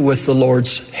to do with the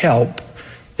Lord's help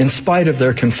in spite of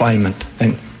their confinement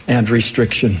and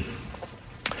restriction.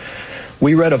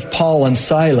 We read of Paul and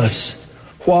Silas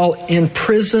while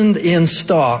imprisoned in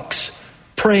stocks,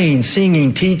 praying,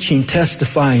 singing, teaching,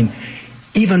 testifying,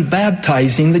 even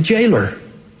baptizing the jailer.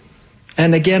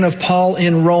 And again of Paul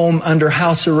in Rome under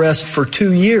house arrest for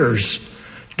 2 years,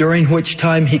 during which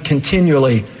time he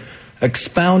continually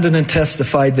expounded and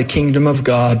testified the kingdom of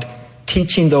God,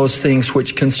 teaching those things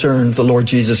which concern the Lord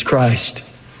Jesus Christ.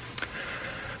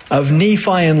 Of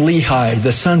Nephi and Lehi,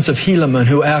 the sons of Helaman,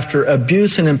 who after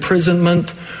abuse and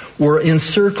imprisonment were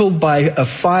encircled by a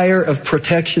fire of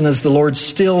protection as the Lord's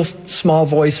still small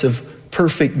voice of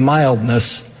perfect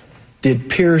mildness did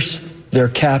pierce their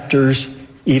captors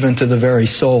even to the very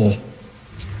soul.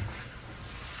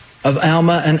 Of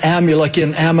Alma and Amulek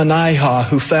in Ammonihah,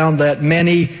 who found that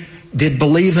many did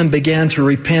believe and began to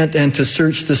repent and to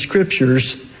search the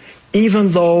Scriptures, even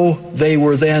though they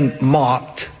were then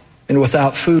mocked and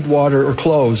without food, water, or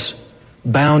clothes,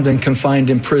 bound and confined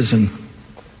in prison.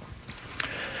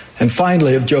 And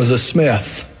finally, of Joseph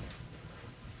Smith,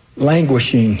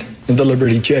 languishing in the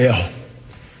Liberty Jail,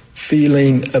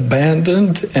 feeling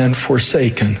abandoned and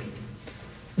forsaken,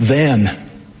 then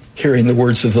hearing the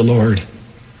words of the Lord,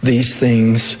 these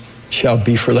things shall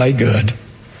be for thy good,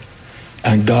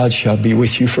 and God shall be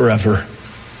with you forever.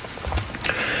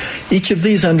 Each of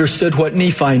these understood what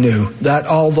Nephi knew, that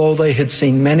although they had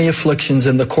seen many afflictions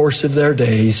in the course of their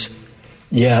days,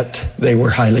 yet they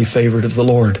were highly favored of the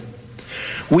Lord.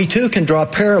 We too can draw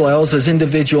parallels as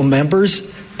individual members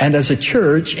and as a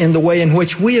church in the way in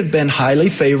which we have been highly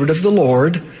favored of the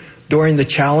Lord during the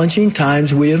challenging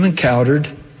times we have encountered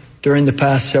during the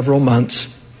past several months.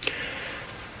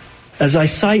 As I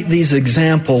cite these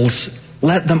examples,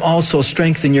 let them also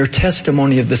strengthen your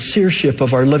testimony of the seership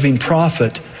of our living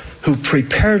prophet, who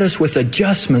prepared us with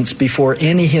adjustments before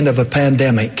any hint of a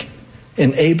pandemic,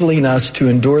 enabling us to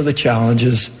endure the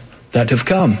challenges that have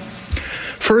come.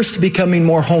 First, becoming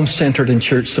more home-centered and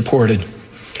church-supported.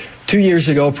 2 years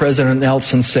ago, President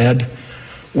Nelson said,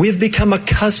 "We've become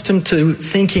accustomed to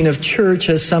thinking of church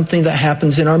as something that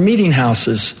happens in our meeting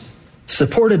houses,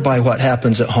 supported by what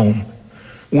happens at home.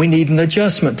 We need an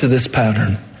adjustment to this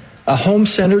pattern, a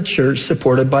home-centered church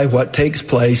supported by what takes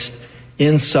place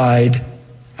inside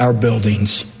our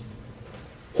buildings."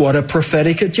 What a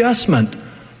prophetic adjustment.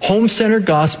 Home-centered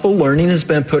gospel learning has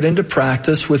been put into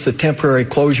practice with the temporary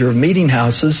closure of meeting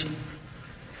houses.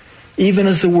 Even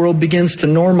as the world begins to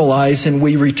normalize and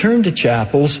we return to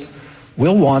chapels,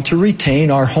 we'll want to retain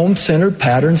our home-centered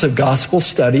patterns of gospel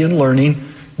study and learning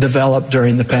developed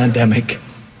during the pandemic.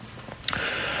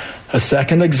 A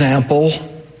second example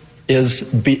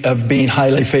of being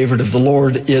highly favored of the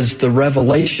Lord is the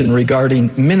revelation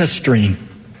regarding ministering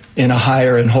in a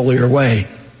higher and holier way.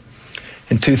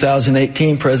 In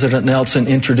 2018, President Nelson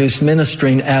introduced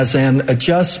ministering as an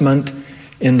adjustment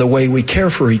in the way we care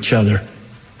for each other.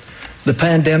 The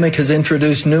pandemic has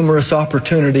introduced numerous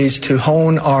opportunities to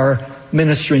hone our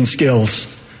ministering skills.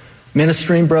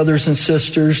 Ministering brothers and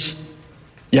sisters,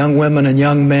 young women and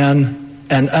young men,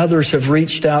 and others have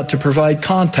reached out to provide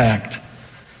contact,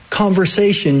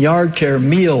 conversation, yard care,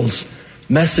 meals,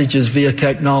 messages via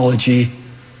technology,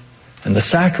 and the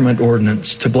sacrament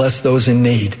ordinance to bless those in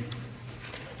need.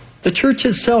 The church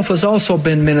itself has also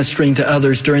been ministering to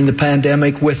others during the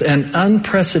pandemic with an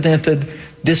unprecedented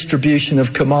distribution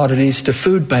of commodities to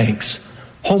food banks,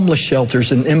 homeless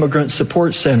shelters, and immigrant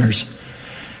support centers,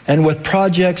 and with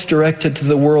projects directed to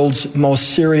the world's most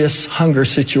serious hunger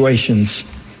situations.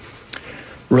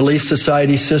 Relief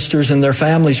Society sisters and their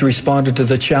families responded to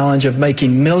the challenge of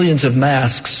making millions of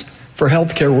masks for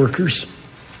healthcare workers.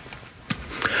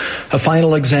 A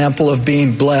final example of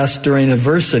being blessed during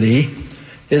adversity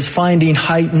is finding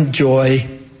heightened joy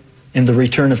in the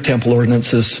return of temple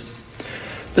ordinances.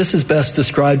 This is best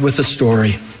described with a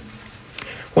story.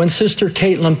 When Sister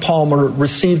Caitlin Palmer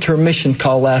received her mission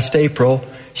call last April,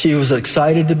 she was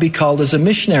excited to be called as a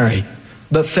missionary,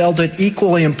 but felt it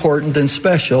equally important and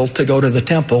special to go to the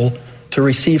temple to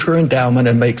receive her endowment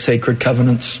and make sacred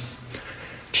covenants.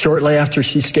 Shortly after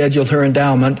she scheduled her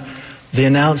endowment, the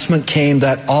announcement came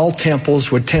that all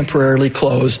temples would temporarily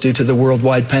close due to the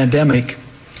worldwide pandemic.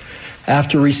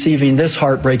 After receiving this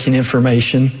heartbreaking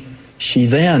information, she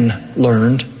then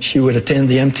learned she would attend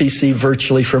the MTC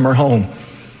virtually from her home.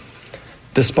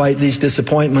 Despite these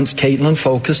disappointments, Caitlin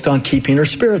focused on keeping her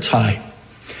spirits high.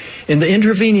 In the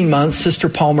intervening months, Sister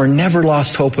Palmer never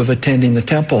lost hope of attending the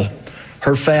temple.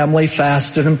 Her family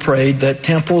fasted and prayed that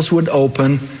temples would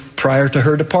open prior to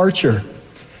her departure.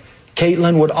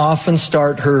 Caitlin would often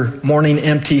start her morning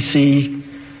MTC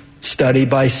study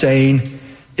by saying,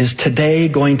 "Is today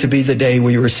going to be the day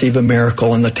we receive a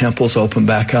miracle and the temples open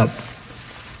back up?"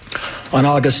 On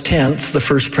August 10th, the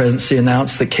First Presidency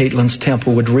announced that Caitlin's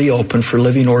temple would reopen for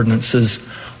living ordinances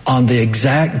on the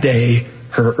exact day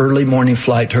her early morning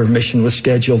flight to her mission was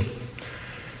scheduled.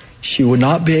 She would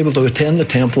not be able to attend the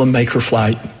temple and make her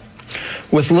flight.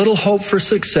 With little hope for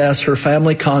success, her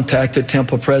family contacted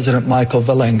Temple President Michael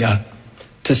Valenga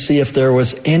to see if there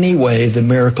was any way the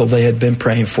miracle they had been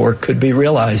praying for could be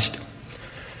realized.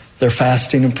 Their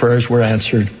fasting and prayers were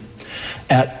answered.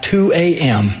 At 2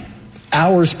 a.m.,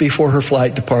 hours before her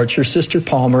flight departure, Sister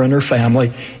Palmer and her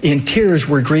family, in tears,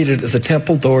 were greeted at the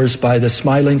temple doors by the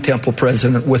smiling temple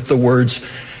president with the words,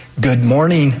 "Good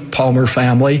morning, Palmer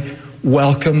family.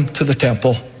 Welcome to the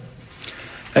temple."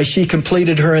 As she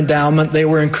completed her endowment, they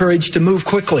were encouraged to move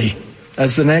quickly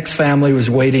as the next family was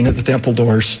waiting at the temple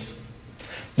doors.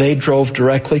 They drove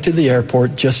directly to the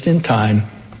airport just in time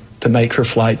to make her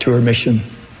flight to her mission.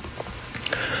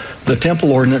 The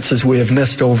temple ordinances we have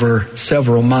missed over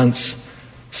several months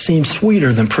seem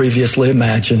sweeter than previously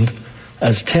imagined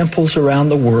as temples around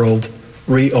the world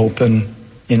reopen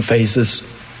in phases.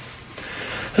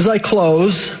 As I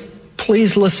close,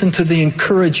 please listen to the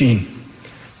encouraging,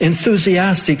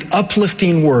 enthusiastic,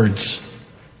 uplifting words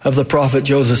of the prophet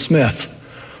Joseph Smith.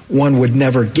 One would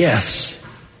never guess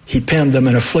he penned them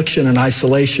in affliction and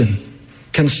isolation,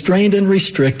 constrained and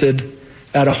restricted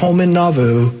at a home in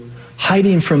Nauvoo,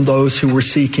 hiding from those who were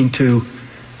seeking to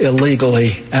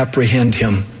illegally apprehend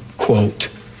him. Quote,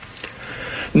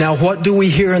 "Now what do we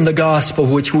hear in the gospel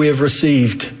which we have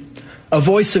received? A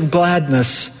voice of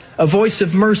gladness, a voice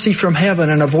of mercy from heaven,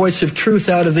 and a voice of truth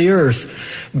out of the earth.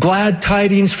 Glad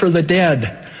tidings for the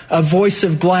dead, a voice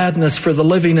of gladness for the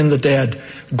living and the dead.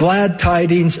 Glad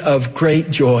tidings of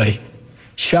great joy.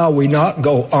 Shall we not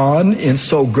go on in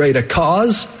so great a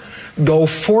cause? Go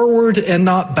forward and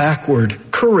not backward.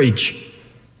 Courage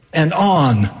and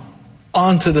on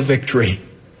to the victory.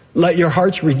 Let your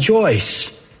hearts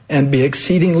rejoice and be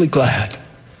exceedingly glad.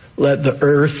 Let the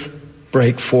earth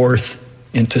break forth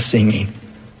into singing."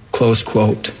 Close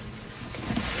quote.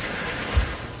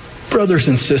 Brothers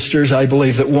and sisters, I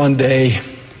believe that one day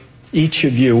each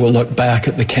of you will look back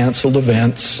at the canceled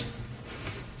events,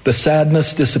 the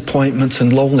sadness, disappointments,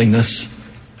 and loneliness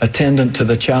attendant to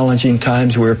the challenging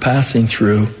times we're passing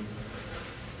through,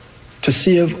 to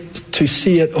see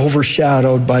it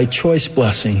overshadowed by choice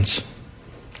blessings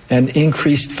and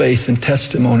increased faith and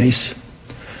testimonies.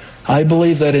 I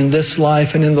believe that in this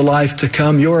life and in the life to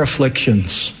come, your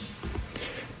afflictions,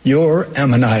 your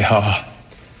Ammonihah,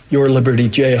 your Liberty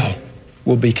Jail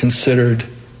will be considered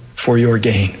for your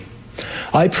gain.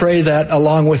 I pray that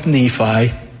along with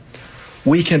Nephi,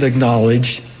 we can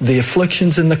acknowledge the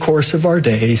afflictions in the course of our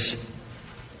days,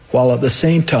 while at the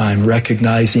same time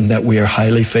recognizing that we are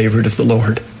highly favored of the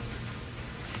Lord.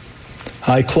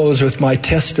 I close with my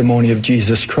testimony of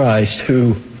Jesus Christ,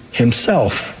 who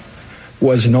himself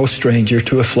was no stranger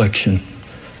to affliction,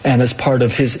 and as part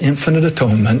of his infinite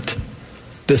atonement,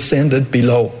 descended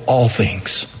below all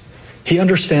things. He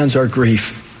understands our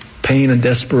grief, pain, and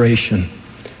desperation.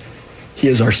 He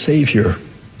is our Savior,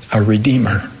 our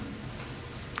Redeemer,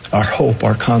 our hope,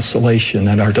 our consolation,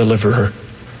 and our deliverer.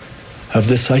 Of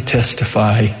this I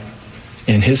testify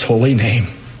in his holy name,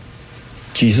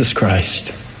 Jesus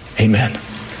Christ. Amen.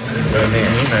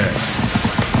 Amen.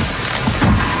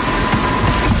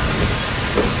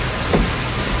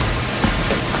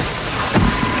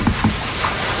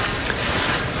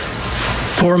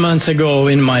 4 months ago,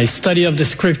 in my study of the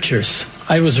scriptures,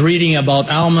 I was reading about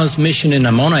Alma's mission in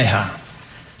Ammonihah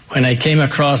when I came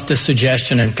across this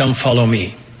suggestion, and come follow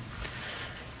me.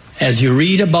 As you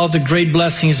read about the great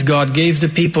blessings God gave the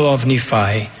people of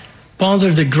Nephi, ponder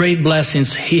the great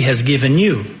blessings He has given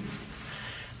you.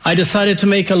 I decided to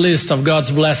make a list of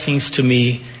God's blessings to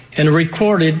me and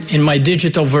record it in my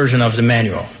digital version of the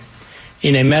manual.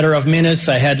 In a matter of minutes,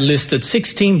 I had listed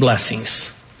 16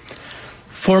 blessings.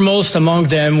 Foremost among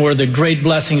them were the great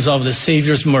blessings of the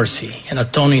Savior's mercy and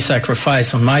atoning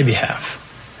sacrifice on my behalf.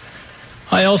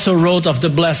 I also wrote of the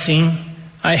blessing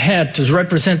I had to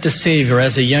represent the Savior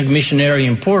as a young missionary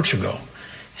in Portugal,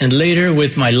 and later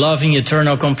with my loving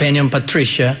eternal companion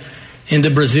Patricia in the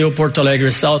Brazil Porto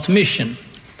Alegre South Mission,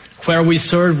 where we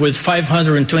served with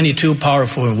 522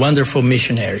 powerful and wonderful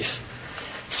missionaries.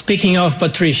 Speaking of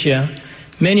Patricia,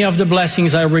 many of the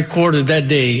blessings I recorded that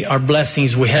day are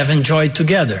blessings we have enjoyed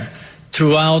together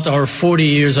throughout our 40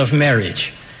 years of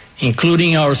marriage,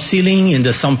 including our sealing in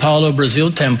the São Paulo, Brazil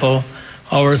temple,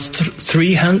 our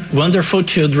three wonderful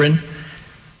children,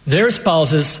 their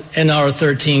spouses, and our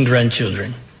 13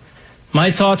 grandchildren. My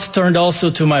thoughts turned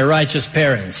also to my righteous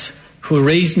parents, who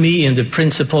raised me in the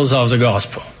principles of the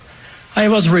gospel. I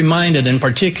was reminded in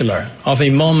particular of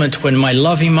a moment when my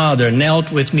loving mother knelt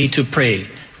with me to pray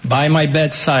by my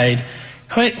bedside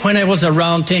when I was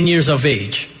around 10 years of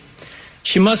age.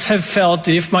 She must have felt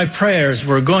that if my prayers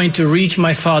were going to reach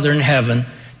my Father in heaven,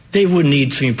 they would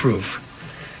need to improve.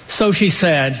 So she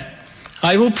said,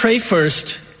 "I will pray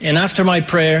first, and after my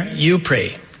prayer, you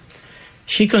pray."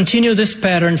 She continued this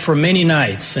pattern for many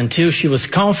nights until she was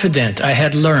confident I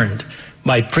had learned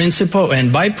by principle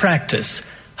and by practice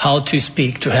how to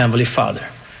speak to Heavenly Father.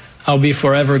 I'll be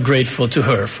forever grateful to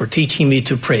her for teaching me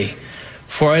to pray,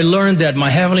 for I learned that my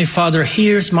Heavenly Father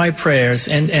hears my prayers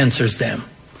and answers them.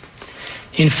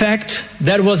 In fact,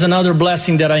 that was another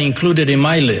blessing that I included in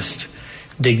my list,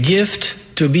 the gift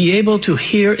to be able to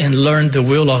hear and learn the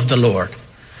will of the Lord.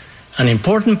 An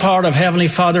important part of Heavenly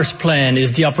Father's plan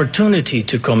is the opportunity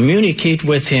to communicate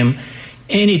with Him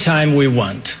anytime we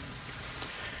want.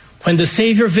 When the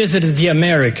Savior visited the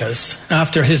Americas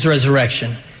after His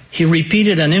resurrection, He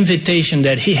repeated an invitation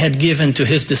that He had given to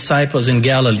His disciples in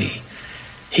Galilee.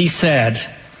 He said,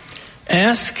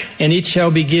 "Ask, and it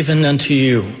shall be given unto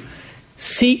you.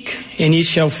 Seek, and ye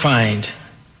shall find.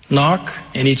 Knock,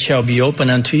 and it shall be opened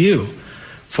unto you.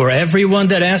 For everyone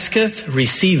that asketh,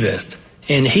 receiveth,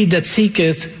 and he that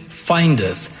seeketh,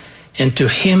 findeth, and to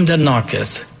him that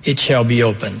knocketh, it shall be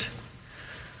opened."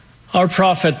 Our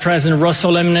prophet, President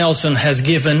Russell M. Nelson, has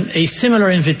given a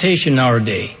similar invitation in our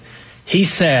day. He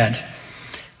said,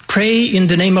 "Pray in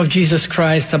the name of Jesus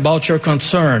Christ about your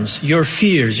concerns, your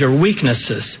fears, your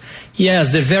weaknesses,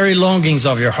 yes, the very longings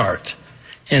of your heart.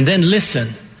 And then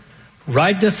listen.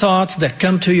 Write the thoughts that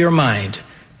come to your mind.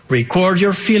 Record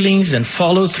your feelings and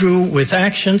follow through with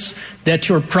actions that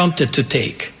you're prompted to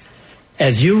take.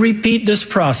 As you repeat this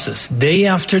process day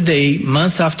after day,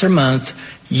 month after month,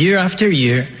 year after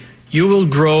year, you will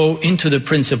grow into the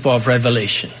principle of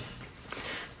revelation."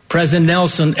 President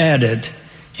Nelson added,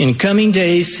 "In coming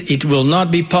days, it will not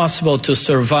be possible to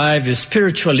survive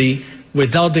spiritually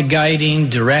without the guiding,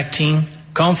 directing,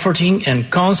 comforting, and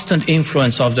constant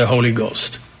influence of the Holy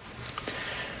Ghost."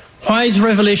 Why is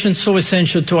revelation so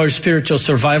essential to our spiritual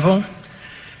survival?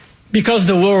 Because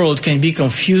the world can be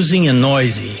confusing and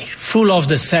noisy, full of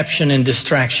deception and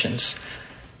distractions.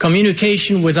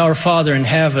 Communication with our Father in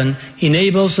heaven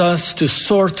enables us to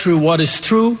sort through what is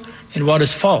true and what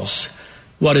is false,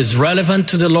 what is relevant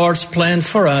to the Lord's plan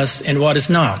for us and what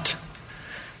is not.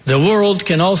 The world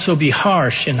can also be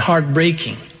harsh and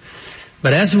heartbreaking,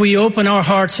 but as we open our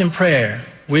hearts in prayer,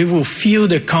 we will feel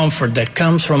the comfort that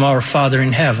comes from our Father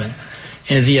in heaven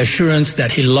and the assurance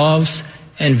that He loves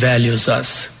and values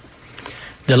us.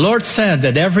 The Lord said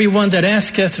that everyone that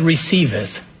asketh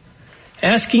receiveth.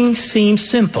 Asking seems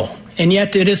simple, and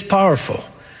yet it is powerful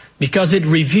because it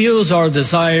reveals our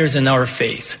desires and our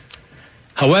faith.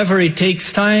 However, it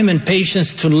takes time and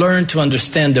patience to learn to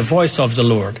understand the voice of the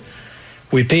Lord.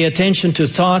 We pay attention to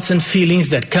thoughts and feelings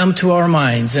that come to our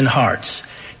minds and hearts,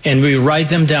 and we write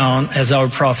them down as our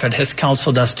prophet has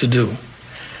counseled us to do.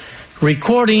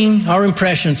 Recording our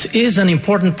impressions is an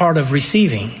important part of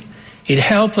receiving. It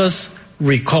helps us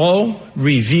recall,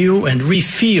 review, and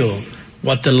refeel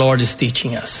what the Lord is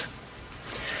teaching us.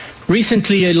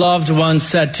 Recently, a loved one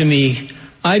said to me,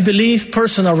 "I believe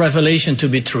personal revelation to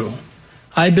be true,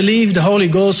 I believe the Holy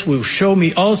Ghost will show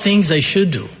me all things I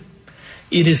should do.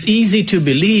 It is easy to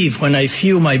believe when I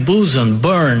feel my bosom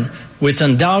burn with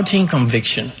undoubting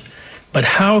conviction. But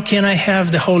how can I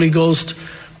have the Holy Ghost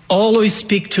always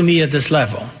speak to me at this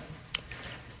level?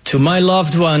 To my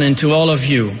loved one and to all of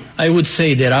you, I would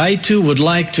say that I too would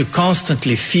like to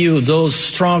constantly feel those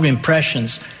strong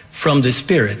impressions from the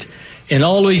Spirit and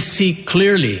always see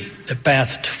clearly the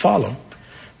path to follow.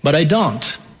 But I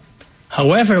don't.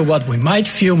 However, what we might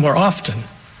feel more often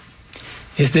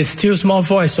is the still small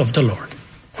voice of the Lord,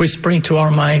 whispering to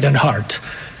our mind and heart,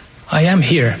 I am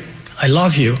here. I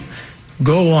love you.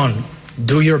 Go on.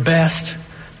 Do your best.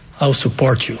 I'll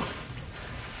support you.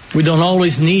 We don't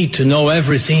always need to know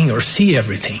everything or see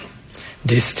everything.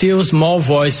 This still small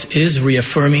voice is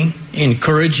reaffirming,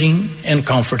 encouraging, and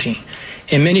comforting.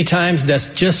 And many times that's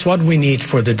just what we need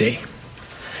for the day.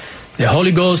 The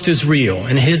Holy Ghost is real,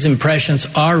 and His impressions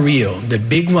are real, the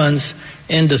big ones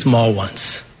and the small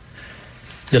ones.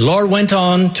 The Lord went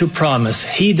on to promise,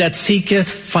 He that seeketh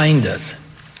findeth.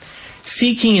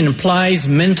 Seeking implies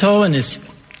mental and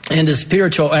the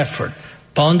spiritual effort,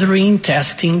 pondering,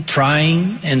 testing,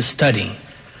 trying, and studying.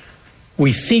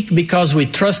 We seek because we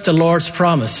trust the Lord's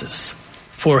promises.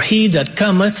 For he that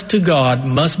cometh to God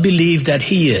must believe that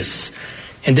He is,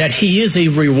 and that He is a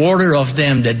rewarder of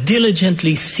them that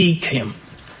diligently seek Him.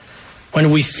 When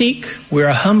we seek, we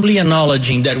are humbly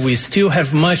acknowledging that we still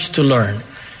have much to learn,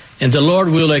 and the Lord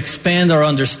will expand our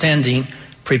understanding,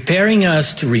 preparing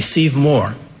us to receive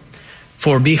more.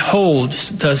 For behold,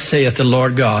 thus saith the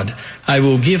Lord God, I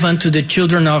will give unto the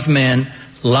children of men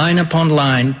line upon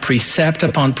line, precept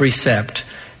upon precept,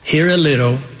 here a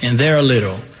little and there a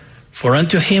little. For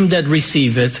unto him that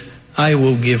receiveth I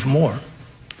will give more.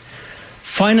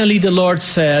 Finally the Lord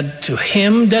said, to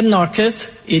him that knocketh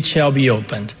it shall be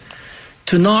opened.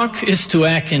 To knock is to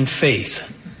act in faith.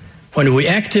 When we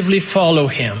actively follow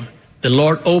Him, the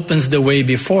Lord opens the way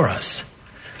before us.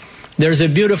 There's a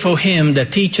beautiful hymn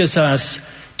that teaches us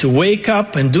to wake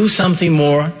up and do something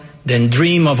more than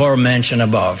dream of our mansion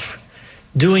above.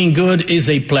 Doing good is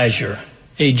a pleasure,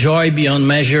 a joy beyond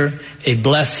measure, a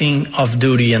blessing of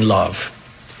duty and love.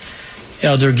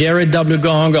 Elder Garrett W.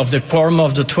 Gong of the Quorum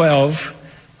of the 12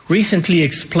 recently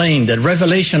explained that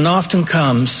revelation often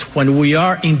comes when we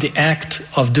are in the act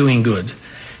of doing good.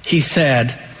 He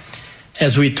said,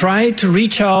 as we try to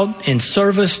reach out in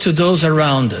service to those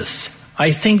around us,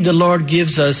 I think the Lord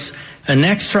gives us an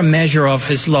extra measure of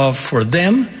His love for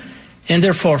them and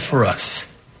therefore for us.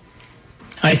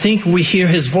 I think we hear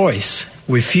His voice.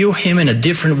 We feel Him in a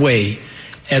different way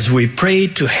as we pray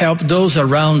to help those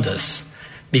around us,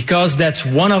 because that's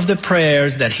one of the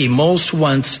prayers that He most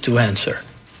wants to answer.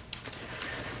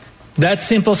 That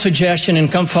simple suggestion in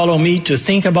Come Follow Me to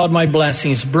think about my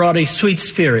blessings brought a sweet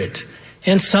spirit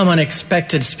and some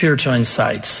unexpected spiritual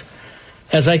insights.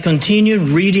 As I continued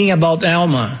reading about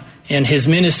Alma and his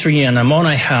ministry in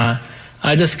Ammonihah,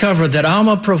 I discovered that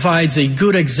Alma provides a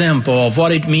good example of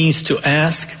what it means to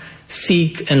ask,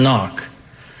 seek, and knock.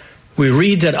 We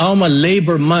read that Alma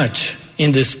labored much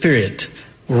in the Spirit,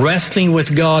 wrestling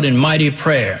with God in mighty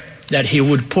prayer, that He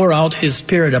would pour out His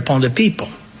Spirit upon the people.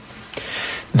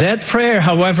 That prayer,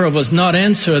 however, was not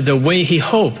answered the way he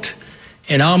hoped,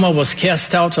 and Alma was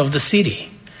cast out of the city.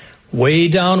 Way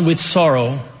down with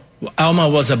sorrow, Alma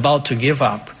was about to give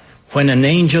up when an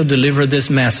angel delivered this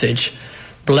message,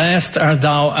 Blessed art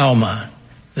thou, Alma,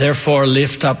 therefore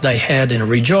lift up thy head and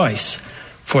rejoice,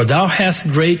 for thou hast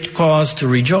great cause to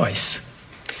rejoice.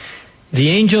 The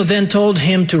angel then told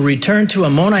him to return to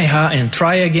Ammonihah and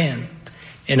try again,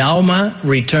 and Alma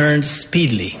returned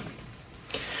speedily.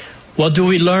 What do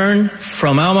we learn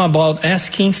from Alma about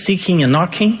asking, seeking, and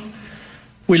knocking?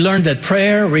 We learn that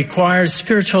prayer requires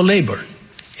spiritual labor,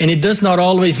 and it does not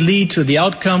always lead to the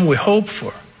outcome we hope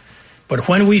for. But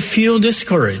when we feel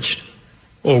discouraged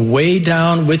or weighed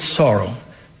down with sorrow,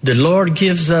 the Lord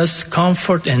gives us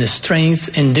comfort and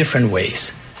strength in different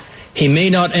ways. He may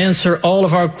not answer all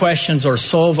of our questions or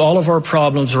solve all of our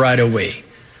problems right away.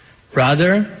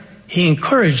 Rather, He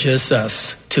encourages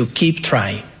us to keep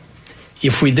trying.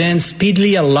 If we then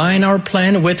speedily align our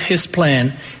plan with His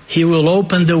plan, He will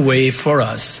open the way for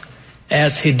us,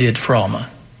 as He did for Alma.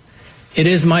 It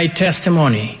is my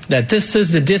testimony that this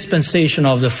is the dispensation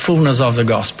of the fullness of the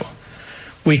gospel.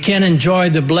 We can enjoy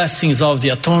the blessings of the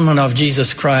atonement of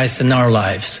Jesus Christ in our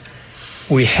lives.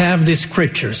 We have the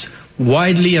scriptures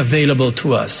widely available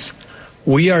to us.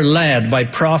 We are led by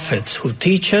prophets who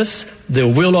teach us the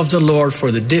will of the Lord for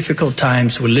the difficult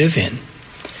times we live in.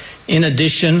 In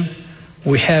addition,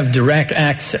 we have direct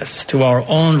access to our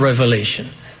own revelation,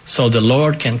 so the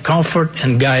Lord can comfort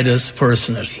and guide us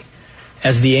personally.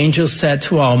 As the angel said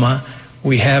to Alma,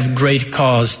 we have great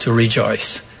cause to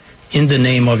rejoice. In the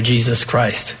name of Jesus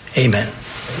Christ, amen.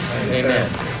 Amen.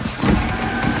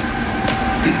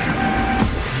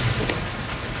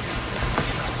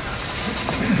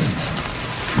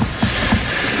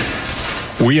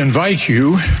 We invite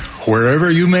you,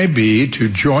 wherever you may be, to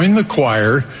join the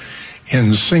choir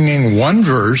in singing one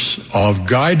verse of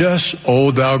Guide Us,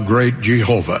 O Thou Great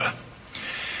Jehovah.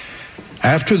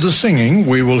 After the singing,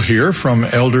 we will hear from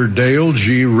Elder Dale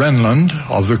G. Renland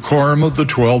of the Quorum of the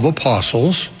 12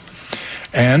 Apostles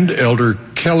and Elder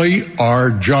Kelly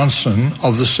R. Johnson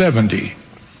of the 70.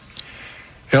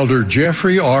 Elder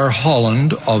Jeffrey R.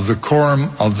 Holland of the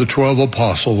Quorum of the 12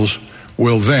 Apostles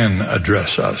will then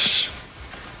address us.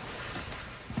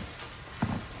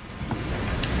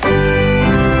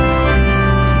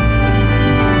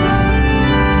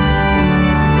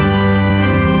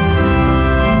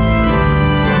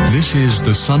 This is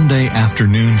the Sunday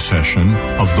afternoon session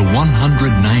of the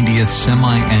 190th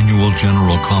Semiannual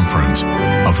General Conference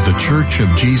of the Church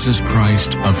of Jesus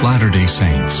Christ of Latter-day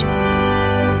Saints.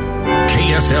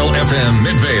 KSL-FM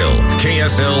Midvale,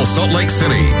 KSL Salt Lake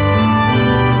City.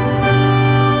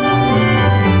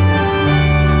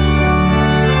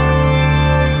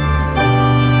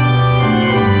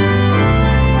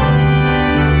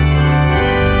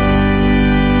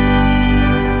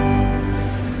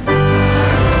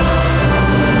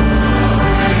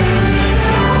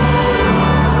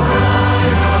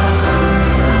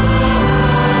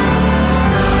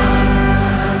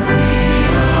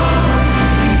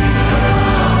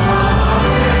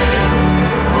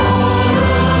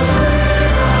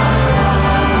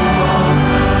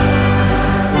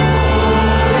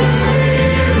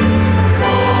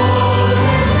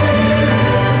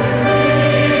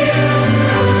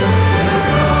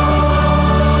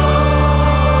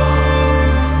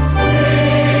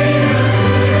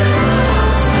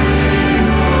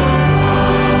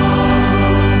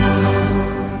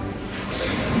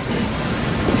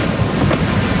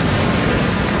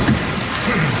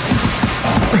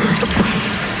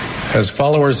 As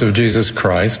followers of Jesus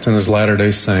Christ and His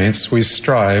Latter-day Saints, we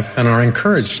strive and are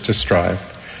encouraged to strive,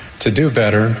 to do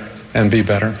better and be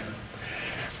better.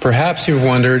 Perhaps you've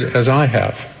wondered, as I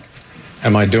have,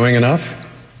 am I doing enough?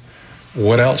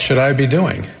 What else should I be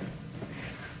doing?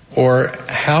 Or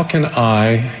how can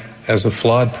I, as a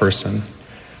flawed person,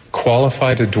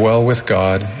 qualify to dwell with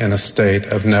God in a state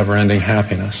of never-ending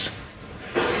happiness?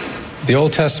 The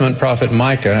Old Testament prophet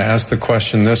Micah asked the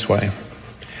question this way: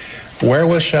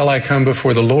 wherewith shall I come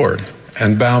before the Lord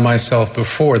and bow myself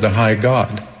before the high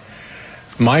God?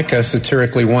 Micah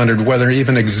satirically wondered whether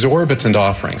even exorbitant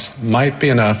offerings might be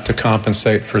enough to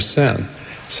compensate for sin,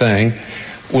 saying,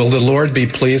 will the Lord be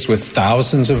pleased with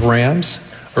thousands of rams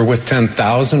or with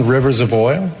 10,000 rivers of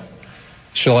oil?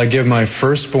 Shall I give my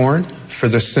firstborn for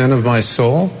the sin of my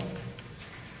soul?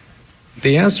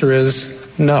 The answer is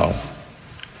no.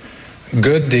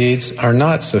 Good deeds are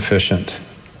not sufficient.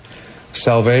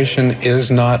 Salvation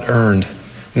is not earned.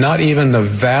 Not even the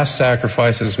vast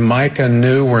sacrifices Micah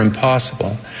knew were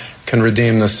impossible can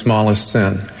redeem the smallest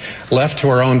sin. Left to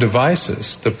our own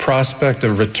devices, the prospect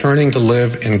of returning to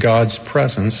live in God's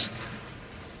presence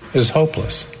is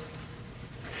hopeless.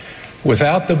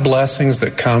 Without the blessings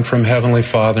that come from Heavenly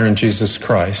Father and Jesus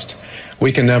Christ,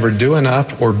 we can never do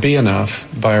enough or be enough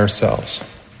by ourselves.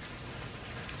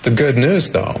 The good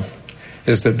news, though,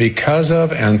 is that because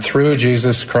of and through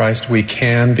Jesus Christ, we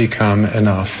can become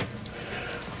enough.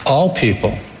 All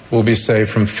people will be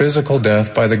saved from physical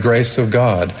death by the grace of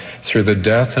God through the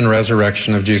death and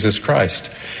resurrection of Jesus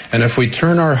Christ. And if we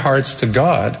turn our hearts to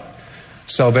God,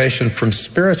 salvation from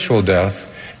spiritual death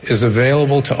is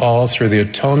available to all through the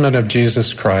atonement of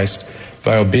Jesus Christ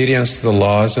by obedience to the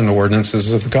laws and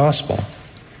ordinances of the gospel.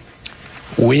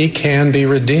 We can be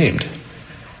redeemed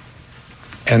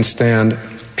and stand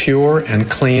pure and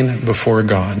clean before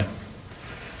God.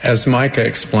 As Micah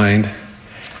explained,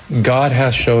 God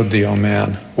hath showed thee, O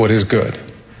man, what is good.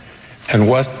 And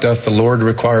what doth the Lord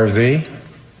require of thee?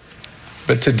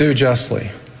 But to do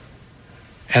justly,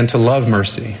 and to love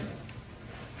mercy,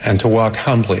 and to walk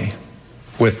humbly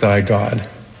with thy God.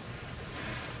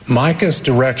 Micah's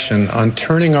direction on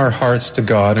turning our hearts to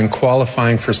God and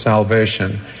qualifying for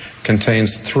salvation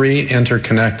contains three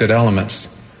interconnected elements.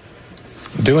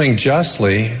 Doing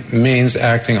justly means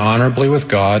acting honorably with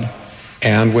God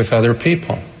and with other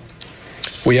people.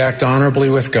 We act honorably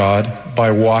with God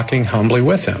by walking humbly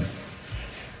with Him.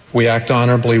 We act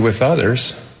honorably with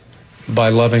others by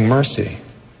loving mercy.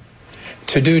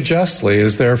 To do justly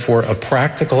is therefore a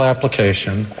practical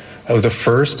application of the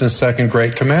first and second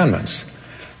great commandments.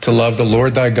 to love the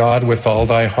Lord thy God with all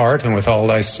thy heart and with all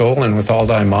thy soul and with all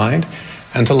thy mind,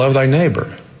 and to love thy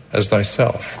neighbor as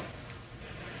thyself.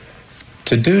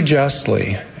 To do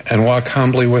justly and walk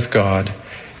humbly with God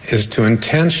is to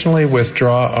intentionally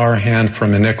withdraw our hand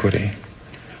from iniquity,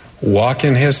 walk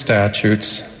in his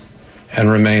statutes, and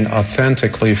remain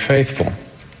authentically faithful.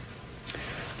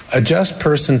 A just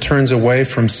person turns away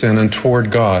from sin and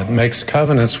toward God, makes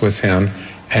covenants with him,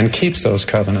 and keeps those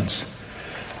covenants.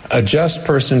 A just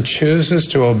person chooses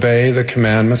to obey the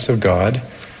commandments of God,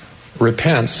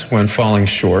 repents when falling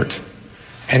short,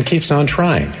 and keeps on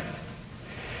trying.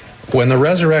 When the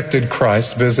resurrected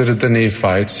Christ visited the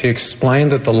Nephites, he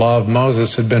explained that the law of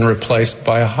Moses had been replaced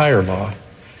by a higher law.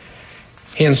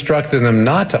 He instructed them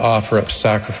not to offer up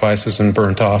sacrifices and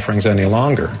burnt offerings any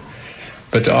longer,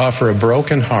 but to offer a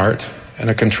broken heart and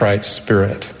a contrite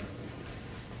spirit.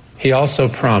 He also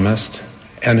promised,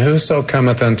 "And whoso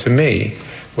cometh unto me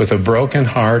with a broken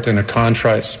heart and a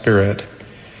contrite spirit,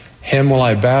 him will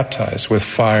I baptize with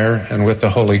fire and with the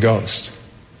Holy Ghost."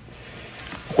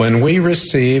 When we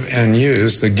receive and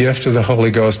use the gift of the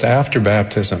Holy Ghost after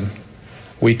baptism,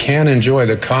 we can enjoy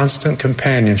the constant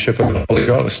companionship of the Holy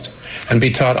Ghost and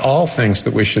be taught all things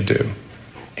that we should do,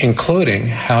 including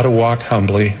how to walk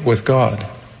humbly with God.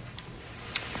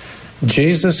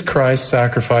 Jesus Christ's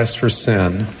sacrifice for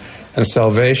sin and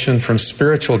salvation from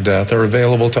spiritual death are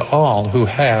available to all who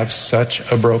have such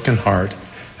a broken heart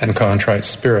and contrite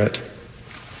spirit.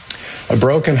 A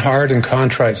broken heart and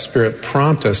contrite spirit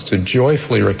prompt us to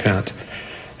joyfully repent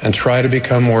and try to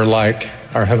become more like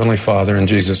our Heavenly Father in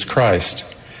Jesus Christ.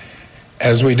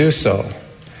 As we do so,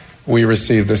 we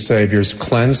receive the Savior's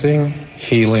cleansing,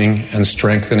 healing, and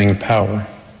strengthening power.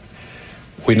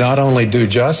 We not only do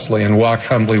justly and walk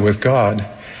humbly with God,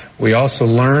 we also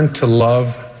learn to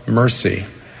love mercy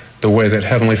the way that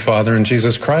Heavenly Father and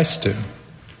Jesus Christ do.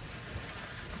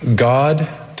 God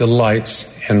delights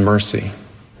in mercy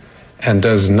and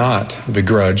does not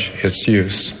begrudge its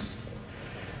use.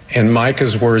 In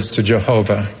Micah's words to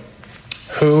Jehovah,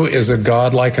 "Who is a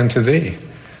God like unto thee,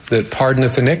 that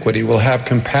pardoneth iniquity, will have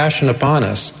compassion upon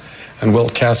us, and will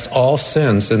cast all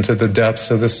sins into the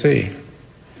depths of the sea."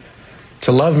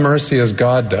 To love mercy as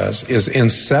God does is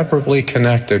inseparably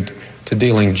connected to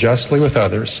dealing justly with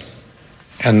others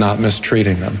and not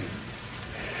mistreating them.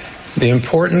 The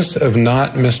importance of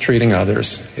not mistreating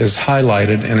others is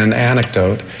highlighted in an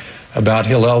anecdote about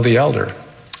Hillel the Elder,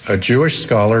 a Jewish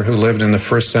scholar who lived in the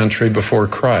 1st century before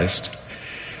Christ.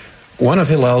 One of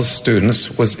Hillel's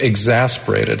students was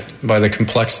exasperated by the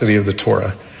complexity of the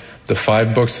Torah, the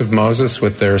 5 books of Moses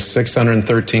with their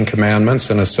 613 commandments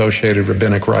and associated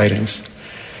rabbinic writings.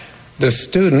 The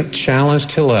student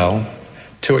challenged Hillel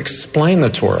to explain the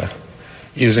Torah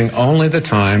using only the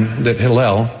time that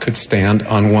Hillel could stand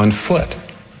on one foot.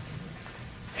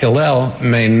 Hillel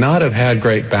may not have had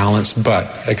great balance,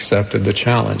 but accepted the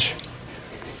challenge.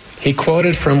 He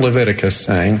quoted from Leviticus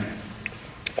saying,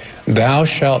 "Thou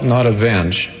shalt not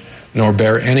avenge, nor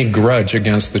bear any grudge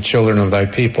against the children of thy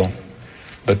people,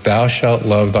 but thou shalt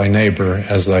love thy neighbor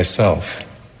as thyself."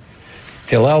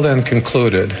 Hillel then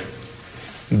concluded,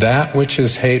 "That which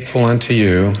is hateful unto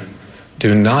you,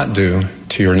 do not do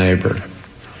to your neighbor.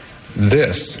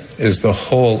 This is the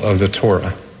whole of the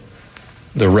Torah.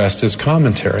 The rest is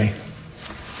commentary.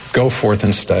 Go forth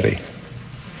and study."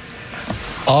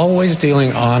 Always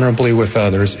dealing honorably with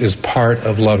others is part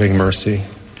of loving mercy.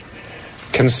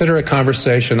 Consider a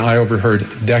conversation I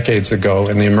overheard decades ago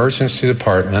in the emergency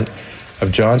department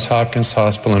of Johns Hopkins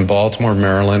Hospital in Baltimore,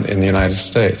 Maryland, in the United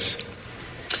States.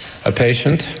 A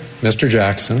patient, Mr.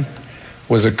 Jackson,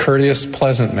 was a courteous,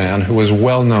 pleasant man who was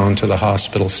well known to the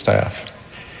hospital staff.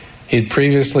 He had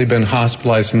previously been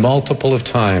hospitalized multiple of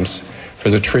times for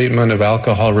the treatment of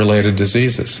alcohol-related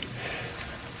diseases.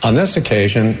 On this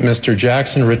occasion, Mr.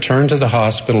 Jackson returned to the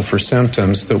hospital for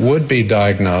symptoms that would be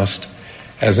diagnosed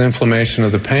as inflammation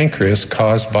of the pancreas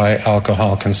caused by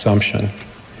alcohol consumption.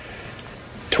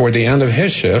 Toward the end of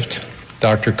his shift,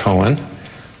 Dr. Cohen,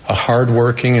 a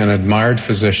hard-working and admired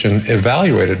physician,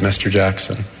 evaluated Mr.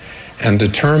 Jackson and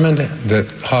determined that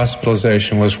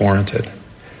hospitalization was warranted.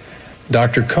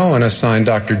 Dr. Cohen assigned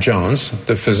Dr. Jones,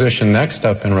 the physician next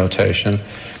up in rotation,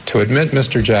 to admit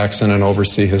Mr. Jackson and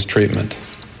oversee his treatment.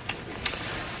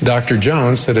 Dr.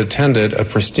 Jones had attended a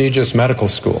prestigious medical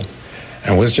school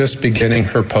and was just beginning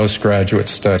her postgraduate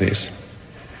studies.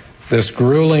 This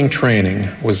grueling training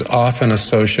was often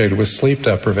associated with sleep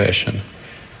deprivation,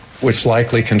 which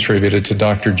likely contributed to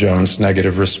Dr. Jones'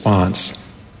 negative response.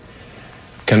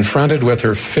 Confronted with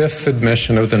her 5th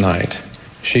admission of the night,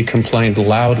 she complained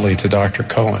loudly to Dr.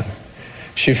 Cohen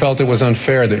She felt it was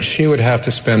unfair that she would have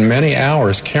to spend many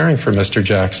hours caring for Mr.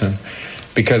 Jackson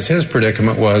because his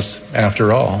predicament was,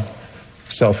 after all,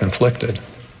 self-inflicted.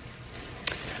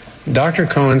 Dr.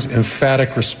 Cohen's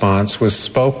emphatic response was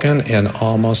spoken in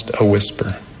almost a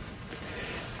whisper.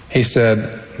 He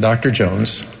said, "Dr.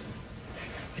 Jones,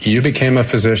 you became a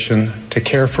physician to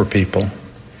care for people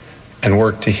and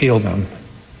work to heal them.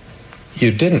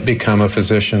 You didn't become a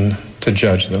physician to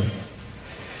judge them.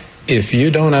 If you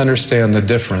don't understand the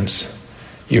difference,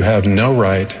 you have no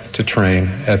right to train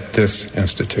at this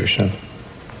institution."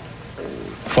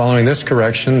 Following this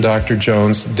correction, Dr.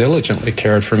 Jones diligently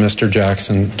cared for Mr.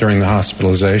 Jackson during the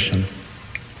hospitalization.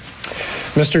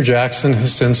 Mr. Jackson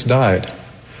has since died.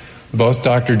 Both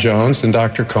Dr. Jones and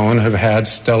Dr. Cohen have had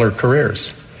stellar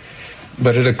careers.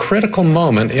 But at a critical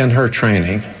moment in her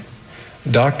training,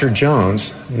 Dr.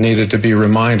 Jones needed to be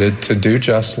reminded to do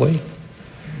justly,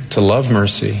 to love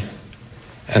mercy,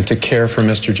 and to care for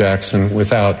Mr. Jackson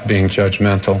without being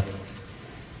judgmental.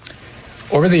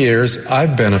 Over the years,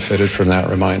 I've benefited from that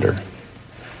reminder.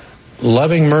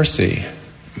 Loving mercy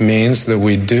means that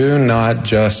we do not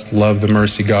just love the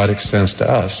mercy God extends to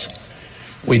us.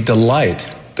 We delight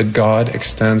that God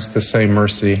extends the same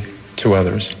mercy to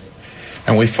others,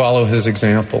 and we follow his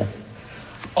example.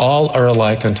 All are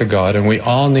alike unto God, and we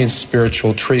all need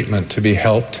spiritual treatment to be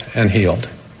helped and healed.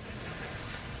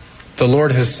 The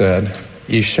Lord has said,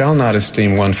 "Ye shall not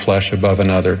esteem one flesh above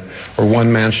another, or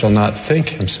one man shall not think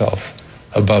himself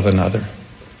above another."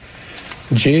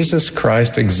 Jesus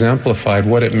Christ exemplified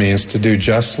what it means to do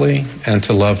justly and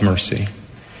to love mercy.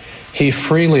 He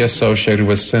freely associated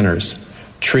with sinners,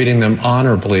 treating them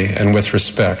honorably and with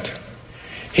respect.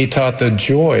 He taught the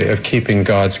joy of keeping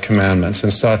God's commandments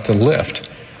and sought to lift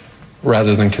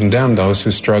rather than condemn those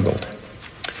who struggled.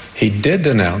 He did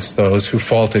denounce those who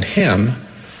faulted him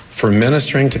for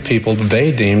ministering to people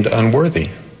they deemed unworthy.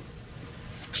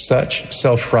 Such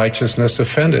self-righteousness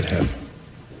offended him,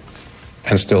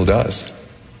 and still does.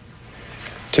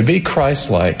 To be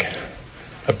Christ-like,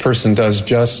 a person does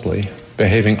justly,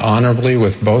 behaving honorably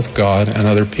with both God and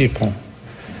other people.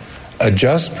 A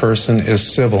just person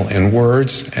is civil in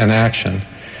words and action,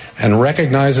 and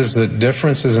recognizes that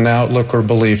differences in outlook or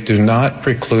belief do not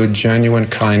preclude genuine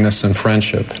kindness and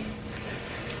friendship.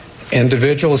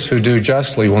 Individuals who do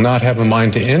justly will not have a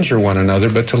mind to injure one another,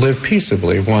 but to live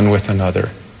peaceably one with another.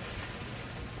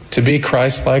 To be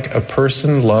Christ-like, a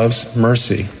person loves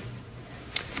mercy.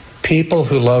 People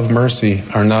who love mercy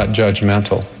are not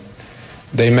judgmental.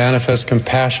 They manifest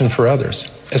compassion for others,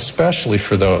 especially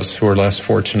for those who are less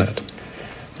fortunate.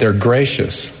 They're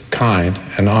gracious, kind,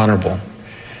 and honorable.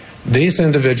 These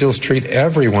individuals treat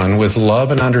everyone with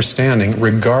love and understanding,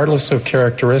 regardless of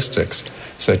characteristics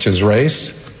such as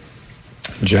race,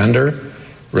 gender,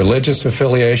 religious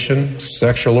affiliation,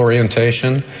 sexual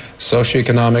orientation,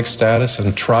 socioeconomic status,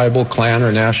 and tribal, clan,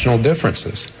 or national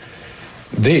differences.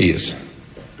 These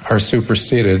are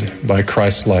superseded by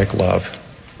Christ-like love.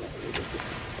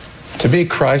 To be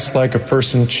Christ-like, a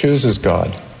person chooses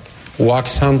God,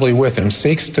 walks humbly with him,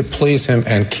 seeks to please him,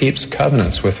 and keeps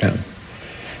covenants with him.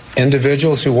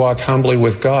 Individuals who walk humbly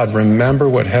with God remember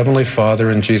what Heavenly Father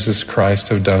and Jesus Christ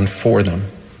have done for them.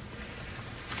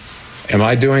 Am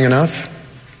I doing enough?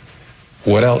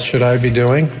 What else should I be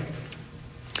doing?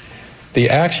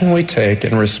 The action we take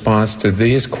in response to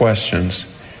these questions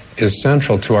is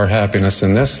central to our happiness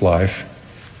in this life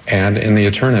and in the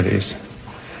eternities.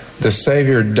 The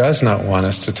Savior does not want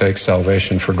us to take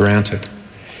salvation for granted.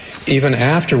 Even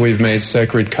after we've made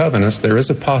sacred covenants, there is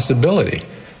a possibility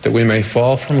that we may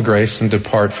fall from grace and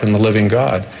depart from the living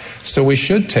God. So we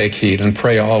should take heed and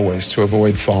pray always to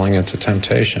avoid falling into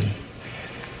temptation.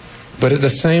 But at the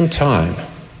same time,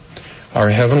 our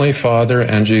Heavenly Father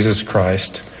and Jesus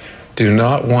Christ do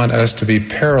not want us to be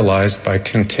paralyzed by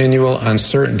continual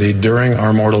uncertainty during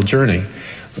our mortal journey,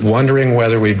 wondering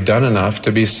whether we've done enough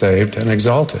to be saved and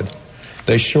exalted.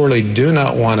 They surely do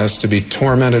not want us to be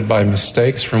tormented by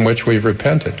mistakes from which we've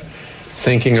repented,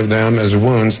 thinking of them as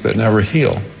wounds that never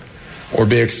heal, or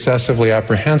be excessively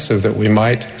apprehensive that we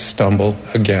might stumble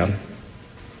again.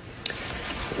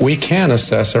 We can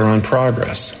assess our own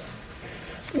progress.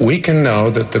 We can know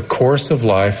that the course of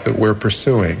life that we're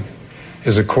pursuing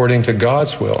is according to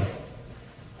God's will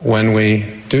when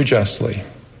we do justly,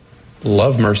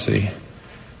 love mercy,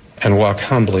 and walk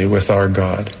humbly with our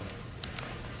God.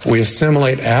 We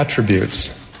assimilate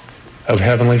attributes of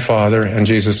Heavenly Father and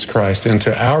Jesus Christ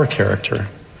into our character,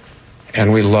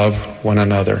 and we love one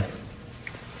another.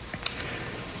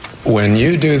 When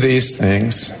you do these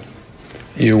things,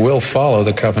 you will follow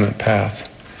the covenant path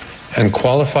and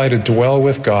qualify to dwell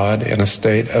with God in a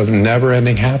state of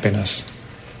never-ending happiness.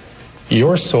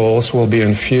 your souls will be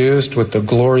infused with the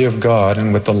glory of God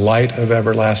and with the light of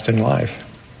everlasting life.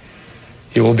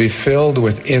 You will be filled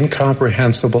with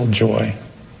incomprehensible joy.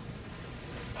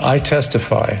 I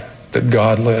testify that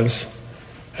God lives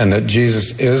and that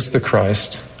Jesus is the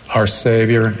Christ, our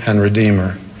Savior and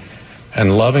Redeemer,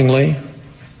 and lovingly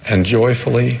and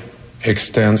joyfully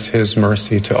extends his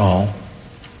mercy to all.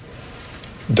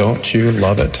 Don't you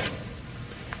love it?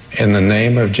 In the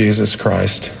name of Jesus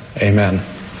Christ, amen. Amen.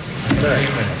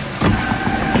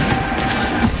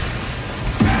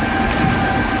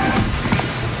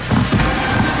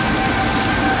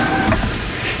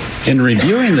 In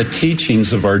reviewing the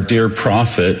teachings of our dear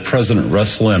prophet, President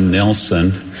Russell M.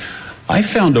 Nelson, I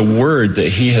found a word that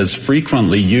he has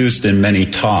frequently used in many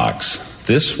talks.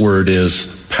 This word is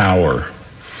power.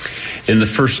 In the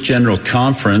first General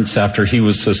Conference, after he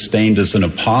was sustained as an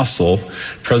apostle,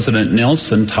 President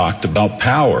Nelson talked about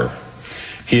power.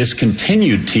 He has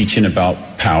continued teaching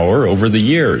about power over the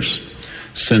years.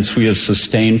 Since we have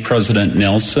sustained President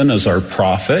Nelson as our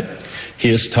prophet, he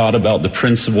has taught about the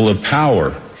principle of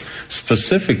power,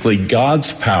 specifically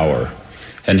God's power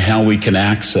and how we can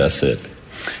access it.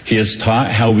 He has taught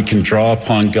how we can draw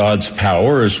upon God's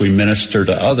power as we minister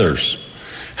to others,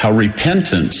 how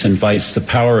repentance invites the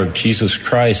power of Jesus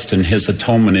Christ and his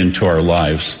atonement into our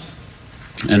lives,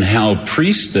 and how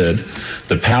priesthood,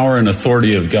 the power and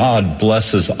authority of God,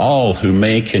 blesses all who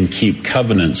make and keep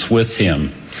covenants with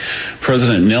him.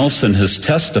 President Nelson has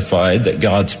testified that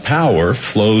God's power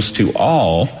flows to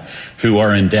all who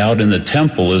are endowed in the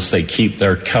temple as they keep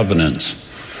their covenants.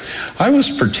 I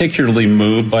was particularly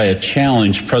moved by a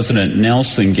challenge President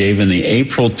Nelson gave in the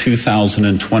April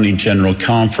 2020 General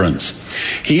Conference.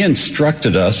 He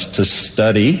instructed us to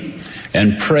study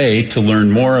and pray to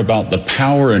learn more about the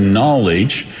power and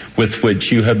knowledge with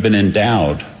which you have been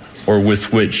endowed, or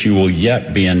with which you will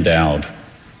yet be endowed.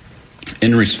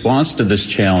 In response to this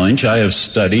challenge, I have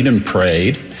studied and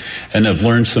prayed and have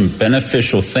learned some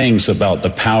beneficial things about the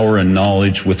power and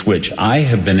knowledge with which I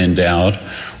have been endowed,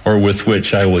 or with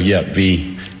which I will yet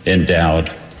be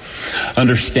endowed.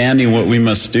 Understanding what we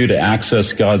must do to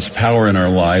access God's power in our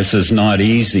lives is not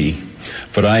easy,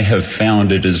 but I have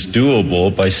found it is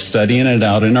doable by studying it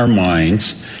out in our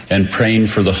minds and praying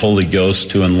for the Holy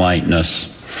Ghost to enlighten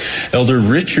us. Elder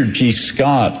Richard G.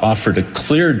 Scott offered a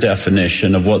clear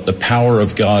definition of what the power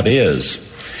of God is.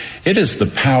 It is the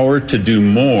power to do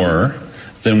more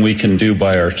than we can do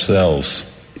by ourselves.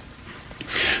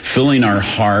 Filling our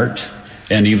heart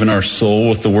and even our soul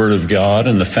with the Word of God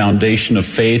and the foundation of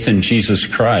faith in Jesus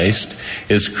Christ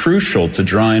is crucial to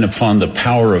drawing upon the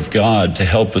power of God to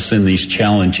help us in these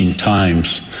challenging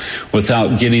times.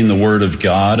 Without getting the Word of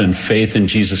God and faith in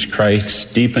Jesus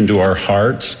Christ deep into our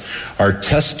hearts, our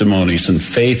testimonies and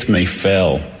faith may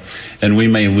fail, and we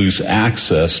may lose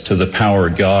access to the power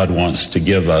God wants to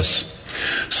give us.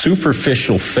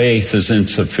 Superficial faith is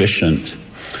insufficient.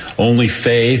 Only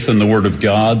faith and the Word of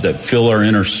God that fill our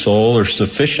inner soul are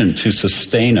sufficient to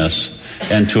sustain us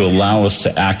and to allow us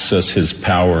to access His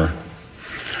power.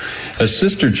 As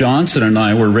Sister Johnson and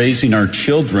I were raising our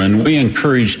children, we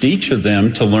encouraged each of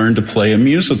them to learn to play a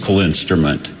musical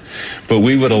instrument. But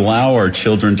we would allow our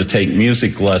children to take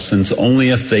music lessons only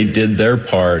if they did their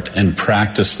part and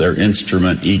practiced their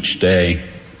instrument each day.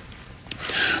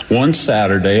 One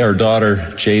Saturday, our daughter,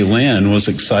 Jaylyn, was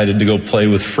excited to go play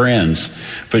with friends,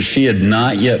 but she had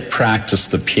not yet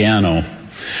practiced the piano.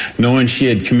 Knowing she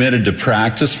had committed to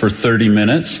practice for 30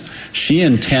 minutes, she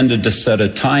intended to set a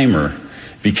timer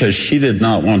because she did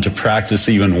not want to practice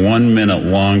even 1 minute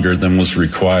longer than was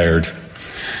required.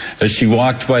 As she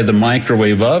walked by the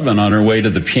microwave oven on her way to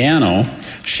the piano,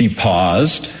 she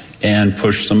paused and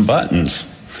pushed some buttons.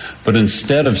 But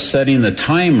instead of setting the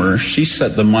timer, she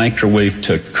set the microwave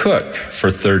to cook for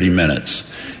 30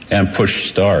 minutes and pushed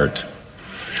start.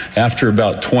 After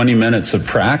about 20 minutes of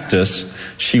practice,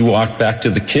 she walked back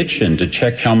to the kitchen to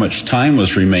check how much time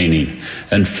was remaining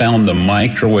and found the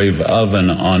microwave oven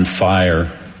on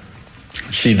fire.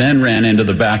 She then ran into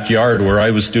the backyard where I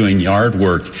was doing yard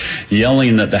work,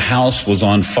 yelling that the house was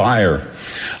on fire.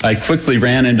 I quickly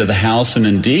ran into the house, and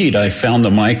indeed, I found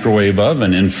the microwave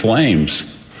oven in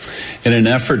flames. In an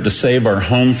effort to save our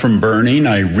home from burning,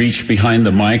 I reached behind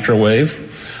the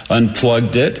microwave,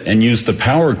 unplugged it, and used the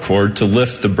power cord to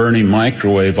lift the burning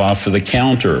microwave off of the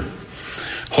counter.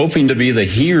 Hoping to be the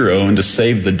hero and to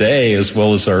save the day as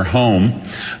well as our home,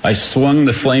 I swung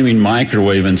the flaming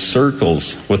microwave in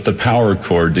circles with the power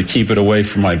cord to keep it away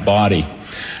from my body.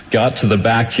 Got to the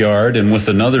backyard and with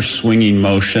another swinging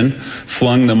motion,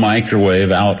 flung the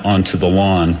microwave out onto the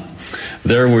lawn.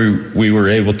 There we were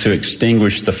able to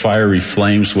extinguish the fiery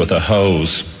flames with a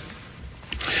hose.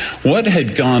 What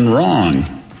had gone wrong?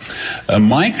 A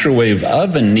microwave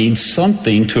oven needs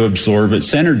something to absorb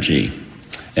its energy.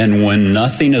 And when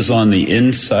nothing is on the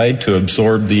inside to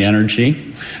absorb the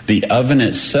energy, the oven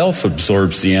itself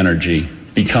absorbs the energy,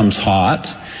 becomes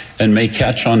hot, and may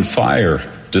catch on fire,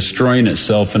 destroying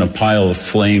itself in a pile of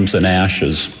flames and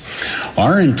ashes.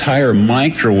 Our entire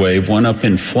microwave went up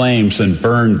in flames and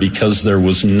burned because there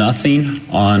was nothing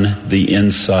on the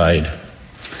inside.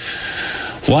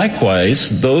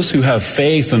 Likewise, those who have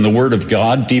faith in the Word of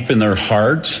God deep in their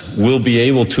hearts will be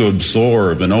able to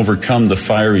absorb and overcome the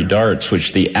fiery darts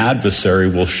which the adversary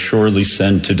will surely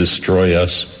send to destroy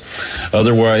us.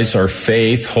 Otherwise, our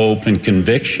faith, hope, and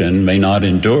conviction may not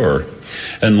endure.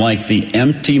 And like the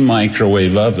empty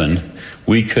microwave oven,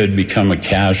 we could become a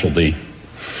casualty.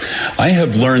 I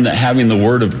have learned that having the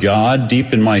Word of God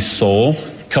deep in my soul,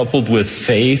 coupled with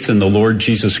faith in the Lord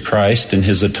Jesus Christ and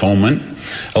His atonement,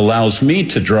 allows me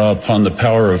to draw upon the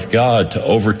power of God to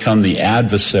overcome the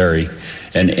adversary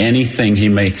and anything he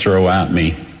may throw at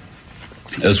me.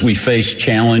 As we face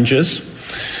challenges,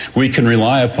 we can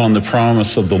rely upon the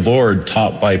promise of the Lord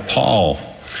taught by Paul.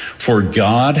 For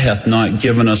God hath not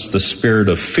given us the spirit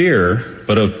of fear,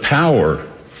 but of power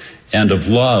and of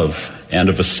love and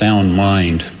of a sound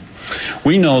mind.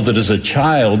 We know that as a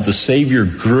child, the Savior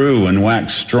grew and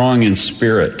waxed strong in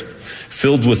spirit,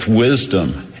 filled with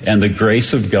wisdom, and the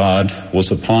grace of God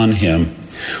was upon him.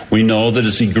 We know that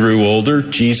as he grew older,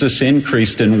 Jesus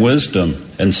increased in wisdom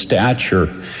and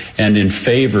stature and in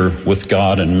favor with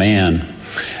God and man.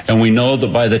 And we know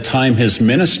that by the time his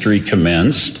ministry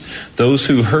commenced, those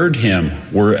who heard him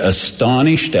were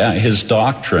astonished at his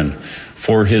doctrine,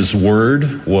 for his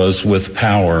word was with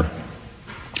power.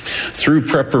 Through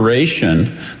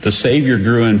preparation, the Savior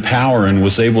grew in power and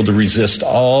was able to resist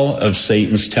all of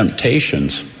Satan's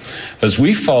temptations. As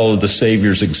we follow the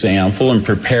Savior's example and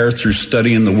prepare through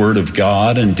studying the Word of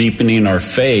God and deepening our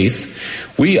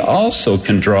faith, we also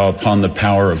can draw upon the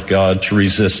power of God to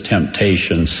resist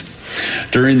temptations.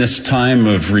 During this time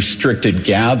of restricted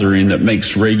gathering that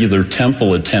makes regular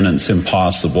temple attendance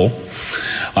impossible,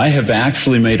 I have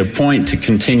actually made a point to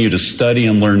continue to study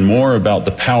and learn more about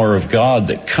the power of God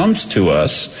that comes to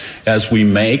us as we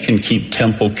make and keep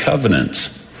temple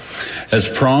covenants. As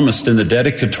promised in the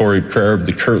dedicatory prayer of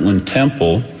the Kirtland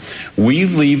Temple, we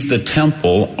leave the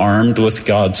temple armed with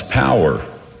God's power.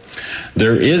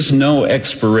 There is no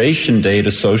expiration date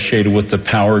associated with the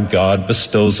power God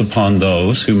bestows upon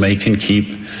those who make and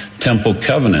keep temple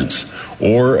covenants,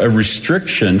 or a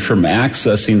restriction from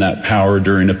accessing that power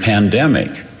during a pandemic.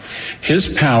 His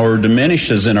power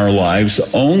diminishes in our lives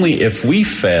only if we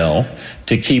fail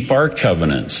to keep our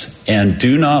covenants and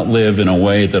do not live in a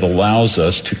way that allows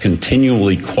us to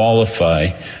continually qualify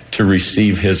to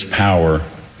receive his power.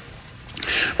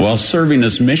 While serving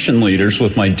as mission leaders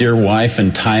with my dear wife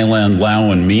in Thailand,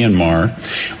 Laos, and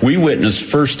Myanmar, we witnessed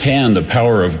firsthand the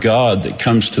power of God that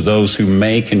comes to those who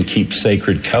make and keep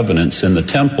sacred covenants in the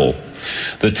temple.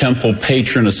 The Temple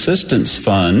Patron Assistance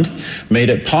Fund made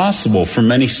it possible for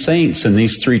many saints in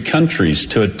these three countries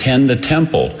to attend the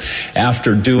temple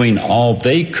after doing all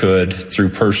they could through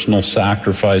personal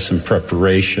sacrifice and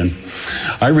preparation.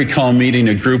 I recall meeting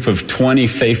a group of 20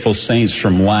 faithful saints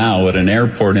from Laos at an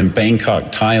airport in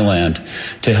Bangkok, Thailand,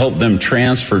 to help them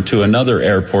transfer to another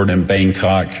airport in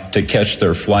Bangkok to catch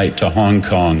their flight to Hong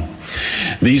Kong.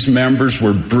 These members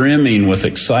were brimming with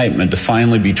excitement to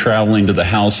finally be traveling to the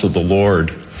house of the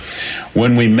Lord.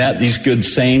 When we met these good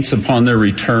saints upon their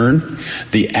return,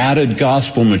 the added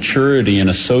gospel maturity and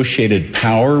associated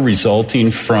power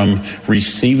resulting from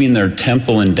receiving their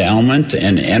temple endowment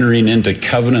and entering into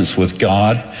covenants with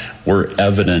God were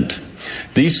evident.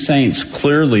 These saints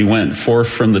clearly went forth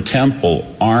from the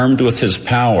temple armed with his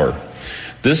power.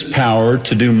 This power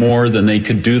to do more than they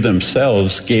could do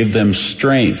themselves gave them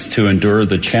strength to endure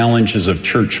the challenges of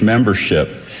church membership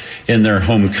in their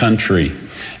home country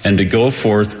and to go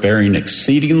forth bearing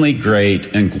exceedingly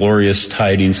great and glorious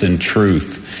tidings in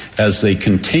truth as they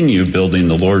continue building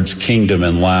the Lord's kingdom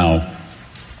in Laos.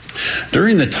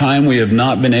 During the time we have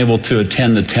not been able to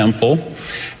attend the temple,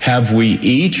 have we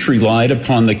each relied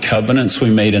upon the covenants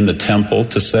we made in the temple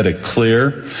to set a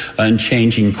clear,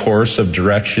 unchanging course of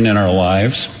direction in our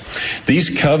lives?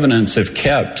 These covenants, if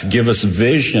kept, give us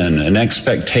vision and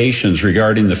expectations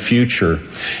regarding the future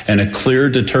and a clear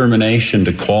determination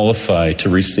to qualify to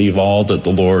receive all that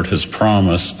the Lord has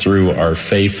promised through our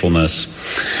faithfulness.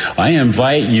 I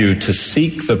invite you to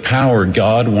seek the power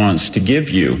God wants to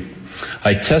give you.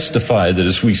 I testify that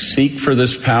as we seek for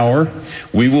this power,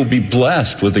 we will be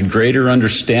blessed with a greater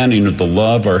understanding of the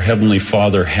love our Heavenly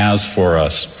Father has for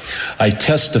us. I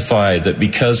testify that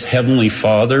because Heavenly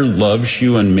Father loves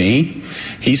you and me,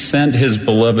 He sent His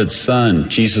beloved Son,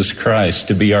 Jesus Christ,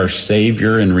 to be our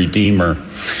Savior and Redeemer.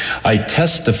 I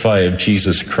testify of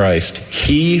Jesus Christ,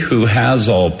 He who has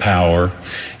all power,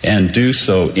 and do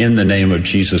so in the name of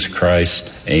Jesus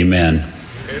Christ. Amen.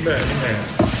 Amen.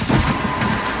 Amen.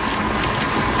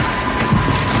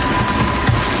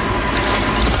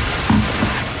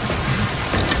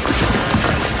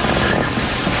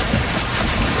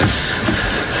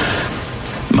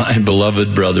 My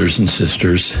beloved brothers and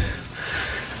sisters,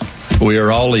 we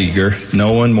are all eager,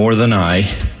 no one more than I,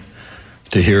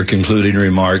 to hear concluding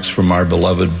remarks from our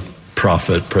beloved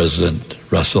prophet, President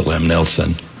Russell M.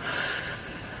 Nelson.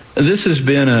 This has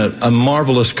been a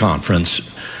marvelous conference,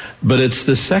 but it's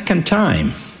the second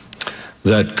time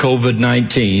that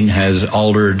COVID-19 has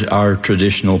altered our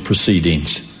traditional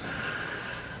proceedings.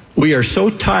 We are so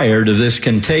tired of this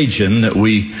contagion that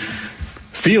we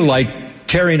feel like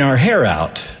tearing our hair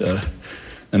out.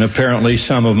 And apparently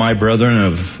some of my brethren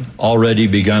have already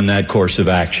begun that course of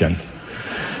action.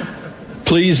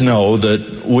 Please know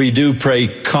that we do pray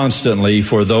constantly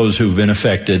for those who've been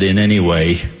affected in any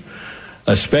way,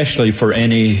 especially for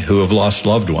any who have lost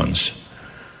loved ones.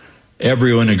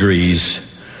 Everyone agrees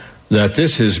that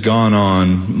this has gone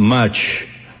on much,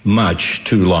 much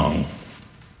too long.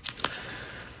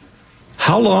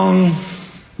 How long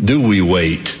do we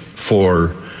wait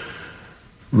for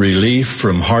relief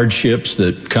from hardships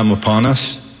that come upon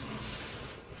us?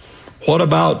 What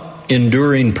about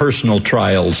enduring personal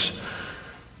trials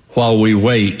while we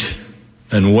wait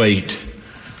and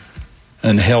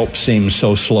help seems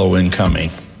so slow in coming?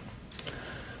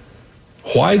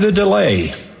 Why the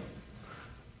delay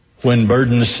when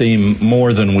burdens seem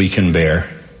more than we can bear?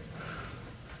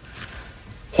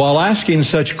 While asking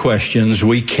such questions,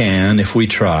 we can, if we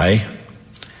try,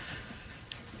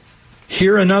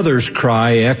 hear another's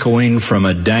cry echoing from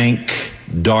a dank,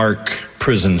 dark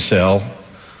prison cell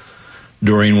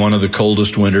during one of the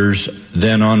coldest winters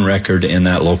then on record in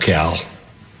that locale.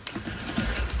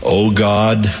 O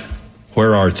God,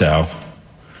 where art thou?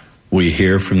 We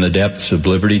hear from the depths of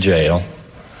Liberty Jail.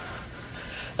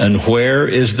 And where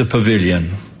is the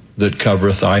pavilion that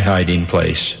covereth thy hiding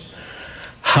place?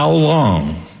 How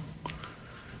long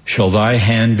shall thy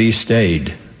hand be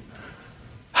stayed?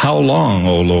 How long,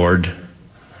 O Lord?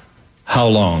 How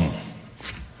long?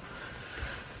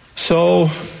 So,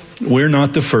 we're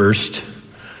not the first,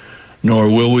 nor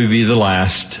will we be the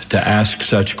last to ask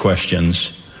such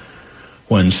questions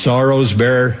when sorrows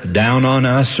bear down on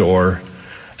us or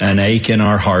an ache in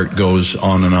our heart goes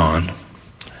on and on.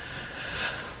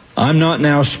 I'm not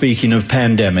now speaking of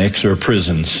pandemics or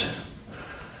prisons,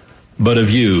 but of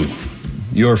you,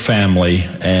 your family,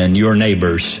 and your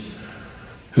neighbors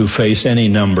who face any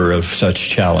number of such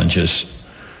challenges.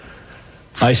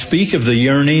 I speak of the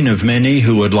yearning of many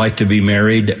who would like to be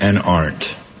married and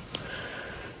aren't,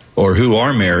 or who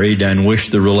are married and wish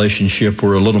the relationship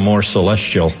were a little more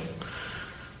celestial.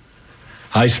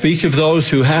 I speak of those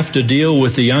who have to deal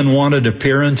with the unwanted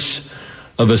appearance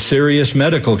of a serious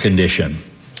medical condition,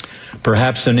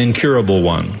 perhaps an incurable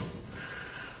one,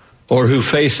 or who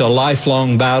face a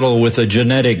lifelong battle with a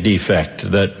genetic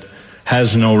defect that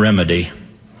has no remedy.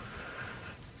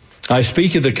 I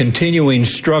speak of the continuing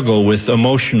struggle with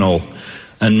emotional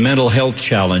and mental health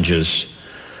challenges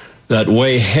that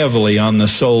weigh heavily on the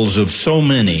souls of so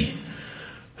many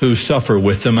who suffer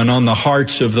with them and on the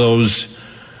hearts of those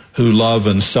who love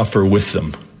and suffer with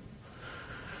them.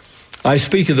 I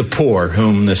speak of the poor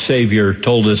whom the Savior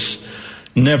told us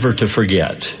never to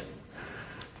forget.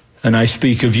 And I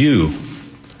speak of you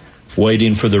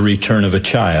waiting for the return of a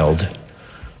child,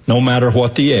 no matter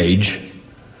what the age,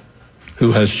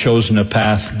 who has chosen a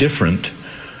path different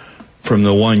from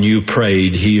the one you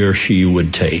prayed he or she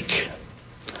would take.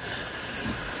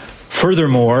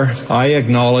 Furthermore, I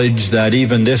acknowledge that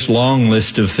even this long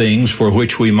list of things for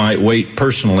which we might wait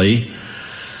personally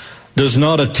does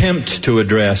not attempt to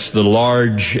address the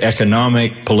large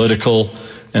economic, political,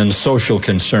 and social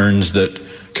concerns that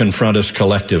confront us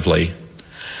collectively.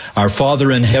 Our Father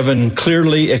in heaven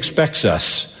clearly expects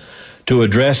us to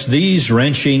address these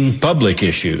wrenching public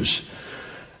issues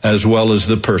as well as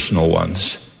the personal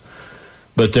ones.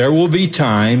 But there will be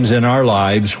times in our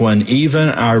lives when even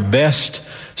our best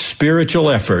spiritual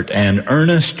effort and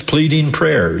earnest pleading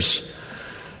prayers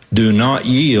do not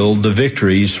yield the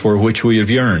victories for which we have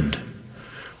yearned,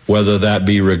 whether that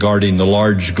be regarding the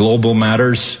large global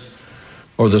matters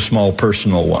or the small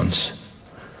personal ones.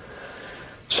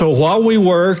 So while we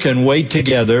work and wait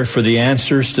together for the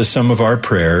answers to some of our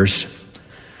prayers,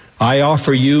 I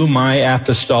offer you my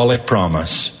apostolic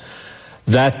promise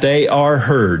that they are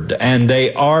heard and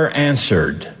they are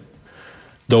answered,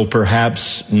 though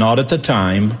perhaps not at the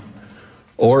time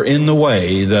or in the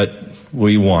way that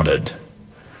we wanted.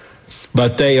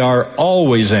 But they are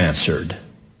always answered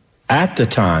at the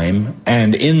time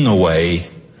and in the way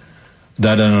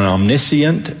that an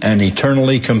omniscient and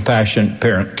eternally compassionate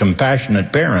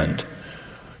parent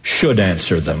should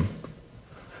answer them.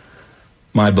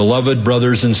 My beloved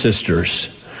brothers and sisters,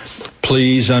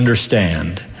 please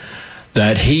understand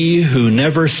that He who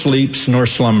never sleeps nor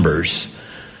slumbers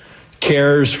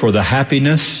cares for the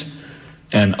happiness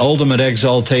and ultimate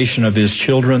exaltation of His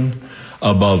children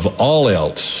above all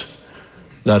else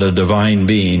that a divine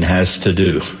being has to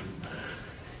do.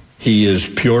 He is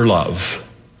pure love,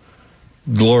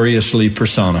 gloriously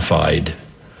personified,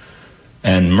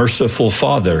 and merciful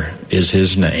Father is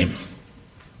His name.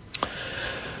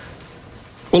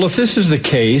 Well, if this is the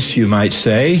case, you might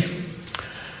say,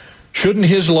 shouldn't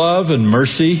His love and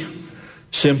mercy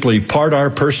simply part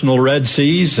our personal Red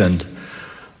Seas and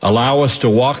allow us to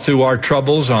walk through our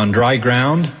troubles on dry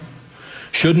ground?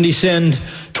 Shouldn't He send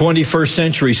 21st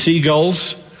century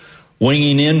seagulls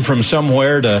winging in from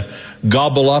somewhere to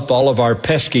gobble up all of our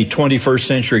pesky 21st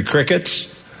century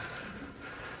crickets?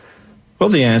 Well,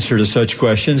 the answer to such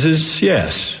questions is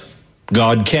yes.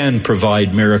 God can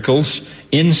provide miracles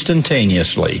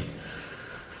instantaneously.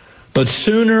 But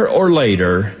sooner or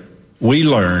later, we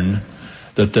learn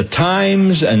that the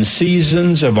times and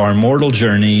seasons of our mortal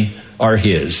journey are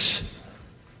His,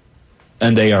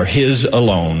 and they are His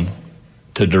alone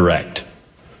to direct.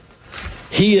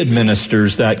 He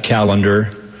administers that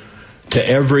calendar to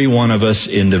every one of us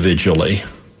individually.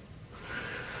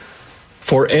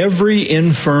 For every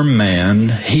infirm man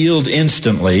healed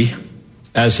instantly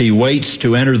as he waits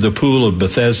to enter the pool of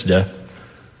Bethesda,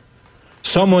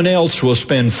 someone else will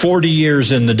spend 40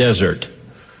 years in the desert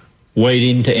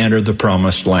waiting to enter the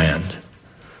promised land.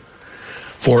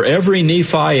 For every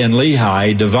Nephi and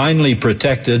Lehi divinely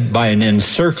protected by an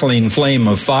encircling flame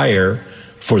of fire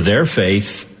for their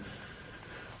faith,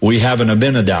 we have an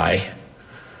Abinadi,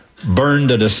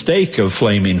 burned at a stake of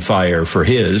flaming fire for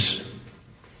his.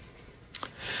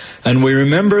 And we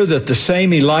remember that the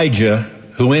same Elijah,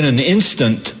 who in an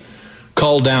instant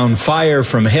called down fire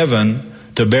from heaven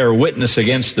to bear witness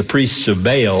against the priests of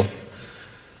Baal,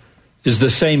 is the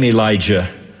same Elijah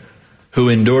who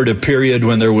endured a period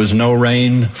when there was no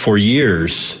rain for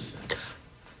years,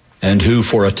 and who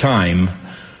for a time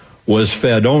was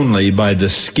fed only by the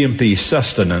skimpy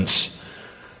sustenance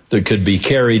that could be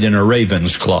carried in a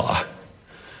raven's claw.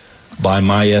 By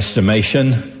my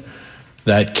estimation,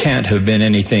 that can't have been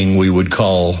anything we would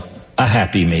call a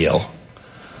happy meal.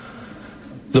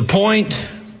 The point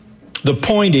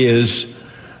is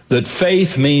that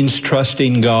faith means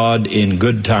trusting God in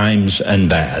good times and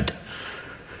bad.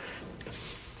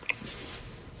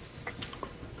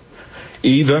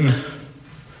 Even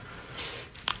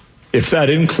if that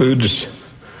includes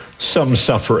some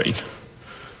suffering,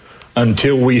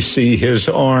 until we see His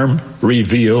arm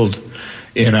revealed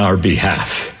in our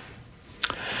behalf.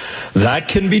 That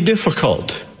can be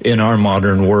difficult in our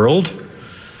modern world,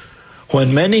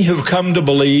 when many have come to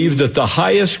believe that the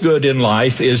highest good in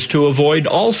life is to avoid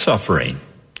all suffering,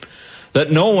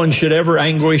 that no one should ever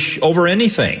anguish over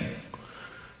anything.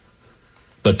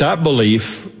 But that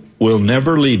belief will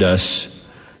never lead us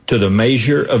to the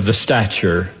measure of the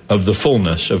stature of the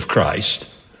fullness of Christ.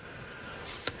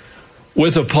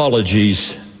 With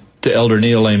apologies to Elder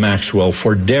Neil A. Maxwell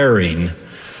for daring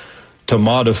to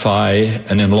modify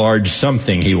and enlarge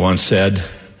something he once said,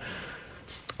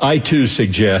 I too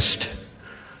suggest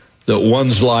that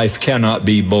one's life cannot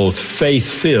be both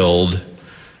faith-filled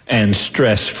and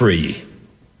stress-free.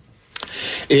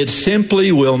 It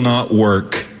simply will not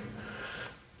work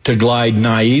to glide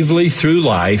naively through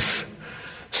life,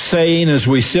 saying as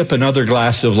we sip another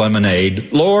glass of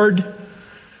lemonade, Lord,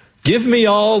 give me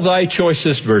all thy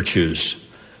choicest virtues,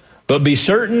 but be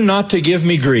certain not to give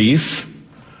me grief,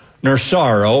 nor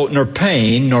sorrow, nor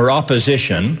pain, nor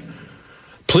opposition.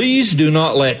 Please do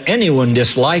not let anyone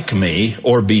dislike me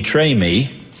or betray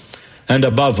me. And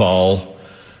above all,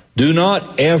 do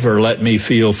not ever let me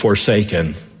feel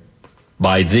forsaken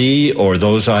by thee or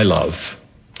those I love.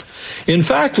 In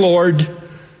fact, Lord,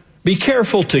 be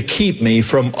careful to keep me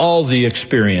from all the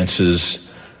experiences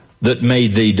that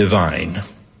made thee divine.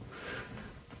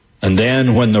 And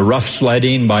then when the rough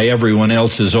sledding by everyone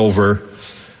else is over,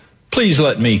 please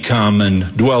let me come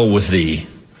and dwell with thee,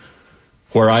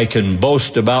 where I can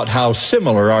boast about how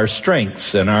similar our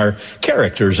strengths and our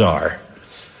characters are,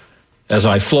 as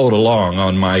I float along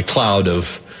on my cloud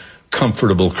of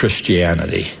comfortable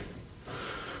Christianity.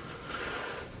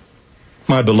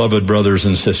 My beloved brothers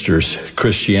and sisters,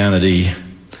 Christianity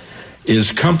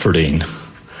is comforting,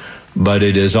 but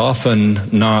it is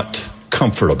often not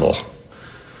comfortable.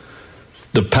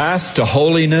 The path to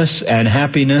holiness and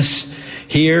happiness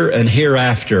here and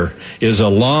hereafter is a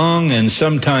long and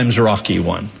sometimes rocky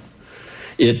one.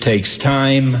 It takes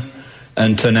time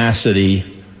and tenacity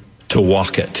to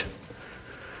walk it.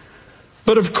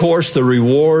 But of course, the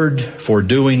reward for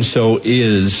doing so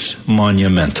is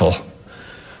monumental.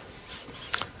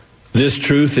 This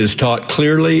truth is taught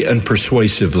clearly and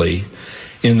persuasively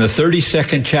in the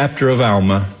 32nd chapter of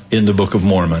Alma in the Book of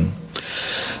Mormon.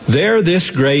 There,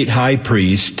 this great high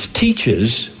priest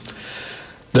teaches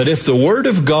that if the Word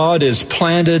of God is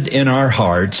planted in our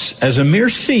hearts as a mere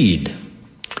seed,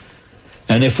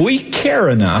 and if we care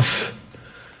enough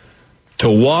to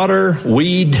water,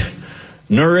 weed,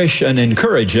 nourish, and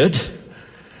encourage it,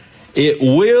 it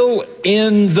will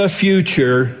in the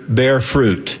future bear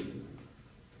fruit,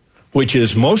 which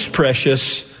is most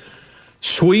precious,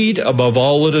 sweet above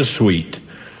all that is sweet,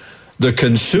 the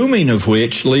consuming of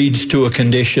which leads to a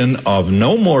condition of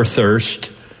no more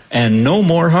thirst and no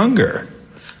more hunger.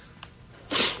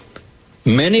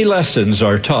 Many lessons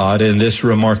are taught in this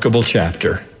remarkable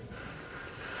chapter,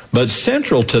 but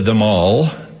central to them all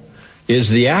is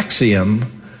the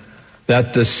axiom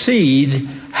that the seed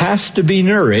has to be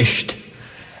nourished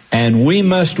and we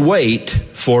must wait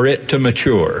for it to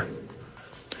mature.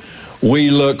 We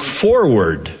look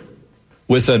forward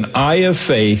with an eye of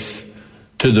faith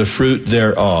to the fruit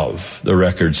thereof, the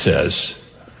record says.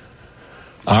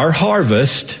 Our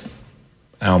harvest,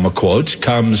 Alma quotes,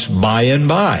 comes by and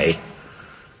by.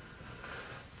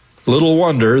 Little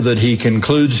wonder that he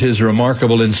concludes his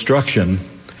remarkable instruction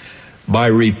by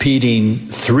repeating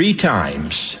 3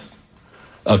 times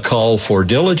a call for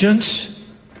diligence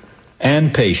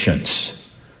and patience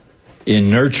in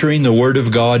nurturing the Word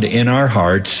of God in our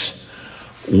hearts,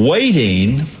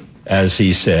 waiting, as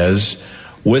he says,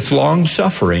 with long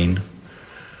suffering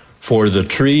for the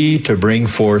tree to bring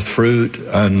forth fruit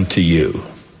unto you.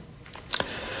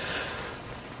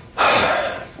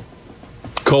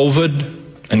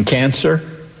 COVID and cancer,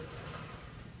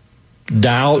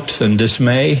 doubt and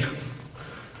dismay,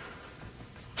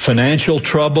 financial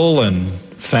trouble and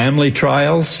family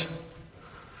trials.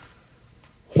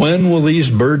 When will these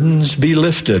burdens be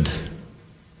lifted?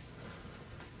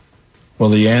 Well,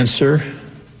 the answer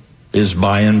is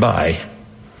by and by.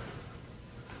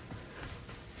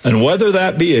 And whether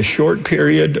that be a short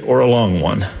period or a long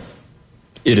one,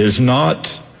 it is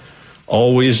not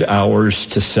always ours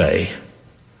to say.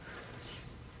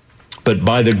 But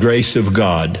by the grace of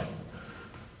God,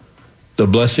 the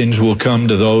blessings will come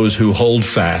to those who hold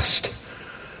fast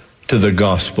to the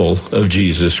gospel of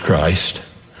Jesus Christ.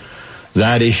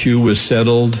 That issue was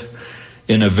settled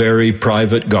in a very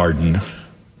private garden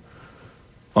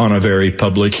on a very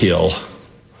public hill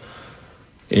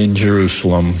in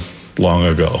Jerusalem long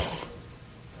ago.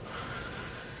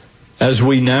 As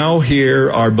we now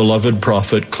hear our beloved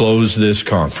prophet close this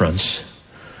conference,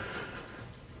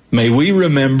 may we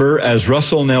remember, as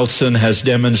Russell Nelson has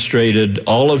demonstrated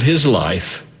all of his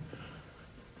life,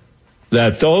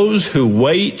 that those who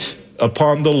wait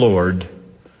upon the Lord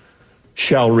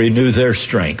shall renew their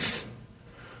strength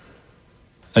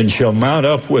and shall mount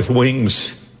up with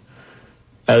wings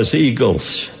as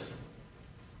eagles.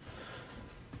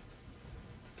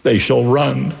 They shall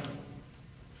run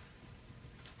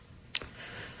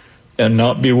and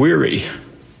not be weary.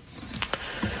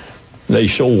 They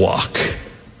shall walk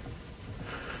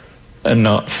and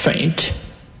not faint.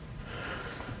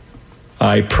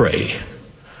 I pray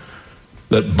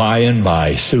that by and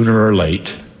by, sooner or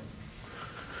late,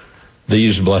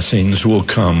 these blessings will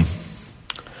come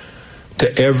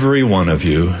to every one of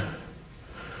you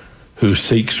who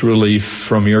seeks relief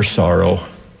from your sorrow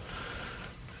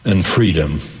and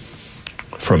freedom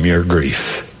from your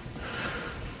grief.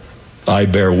 I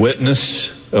bear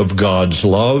witness of God's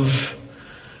love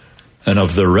and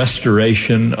of the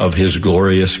restoration of his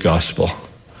glorious gospel,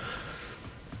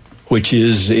 which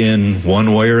is in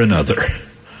one way or another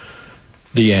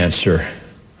the answer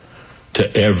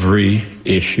to every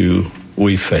issue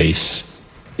we face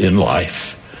in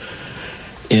life,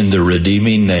 in the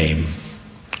redeeming name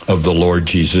of the Lord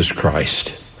Jesus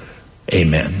Christ.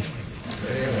 Amen.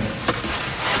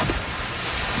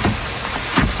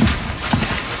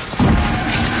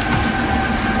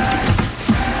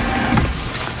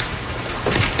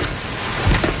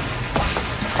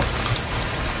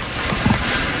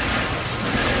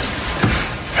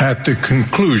 At the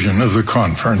conclusion of the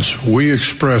conference, we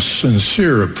express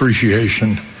sincere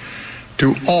appreciation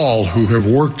to all who have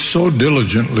worked so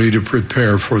diligently to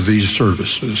prepare for these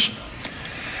services.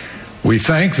 We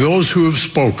thank those who have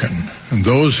spoken and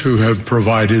those who have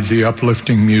provided the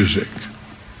uplifting music.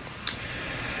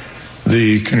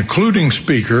 The concluding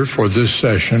speaker for this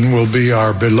session will be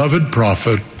our beloved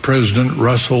prophet, President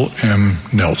Russell M.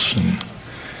 Nelson.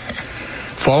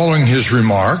 Following his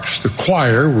remarks, the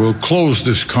choir will close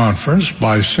this conference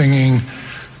by singing,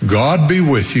 "God Be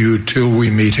With You Till We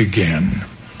Meet Again."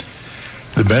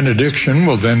 The benediction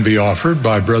will then be offered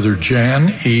by Brother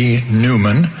Jan E.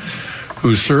 Newman,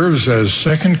 who serves as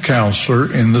second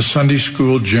counselor in the Sunday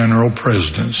School General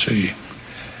Presidency.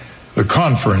 The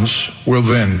conference will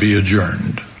then be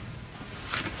adjourned.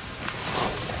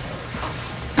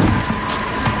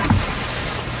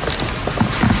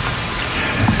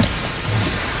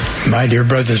 My dear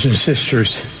brothers and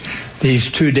sisters,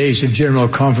 these 2 days of General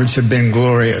Conference have been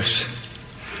glorious.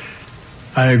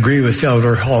 I agree with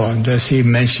Elder Holland as he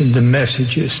mentioned the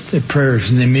messages, the prayers,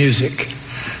 and the music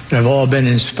that have all been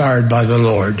inspired by the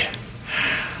Lord.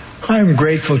 I am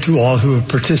grateful to all who have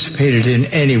participated in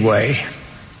any way.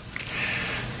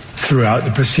 Throughout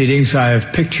the proceedings, I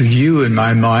have pictured you in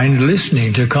my mind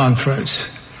listening to conference.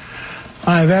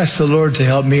 I have asked the Lord to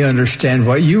help me understand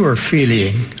what you are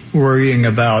feeling, worrying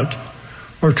about,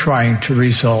 or trying to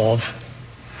resolve.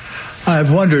 I have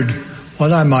wondered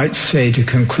what I might say to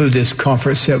conclude this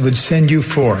conference that would send you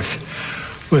forth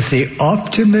with the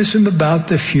optimism about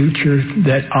the future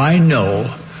that I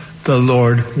know the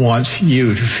Lord wants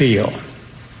you to feel.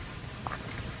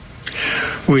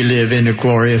 We live in a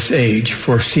glorious age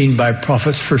foreseen by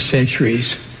prophets for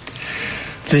centuries.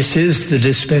 This is the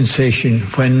dispensation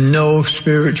when no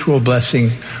spiritual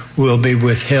blessing will be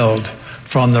withheld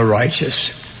from the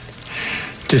righteous.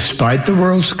 Despite the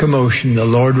world's commotion, the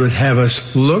Lord would have us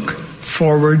look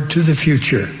forward to the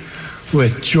future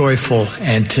with joyful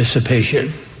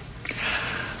anticipation.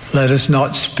 Let us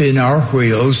not spin our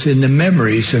wheels in the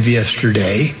memories of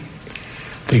yesterday.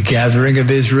 The gathering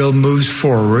of Israel moves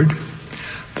forward.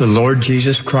 The Lord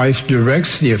Jesus Christ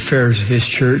directs the affairs of his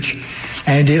church,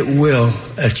 and it will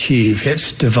achieve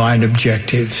its divine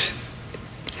objectives.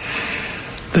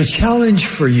 The challenge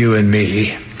for you and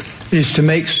me is to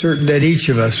make certain that each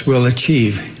of us will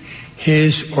achieve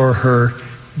his or her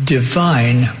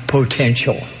divine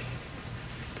potential.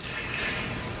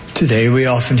 Today we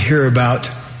often hear about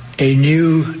a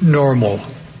new normal.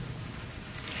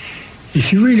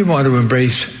 If you really want to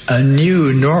embrace a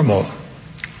new normal,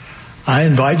 I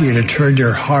invite you to turn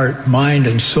your heart, mind,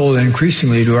 and soul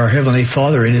increasingly to our Heavenly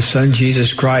Father and His Son,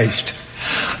 Jesus Christ.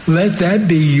 Let that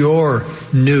be your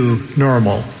new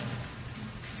normal.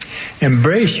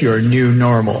 Embrace your new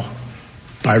normal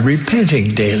by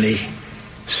repenting daily.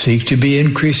 Seek to be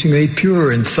increasingly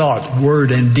pure in thought,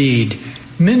 word, and deed.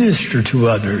 Minister to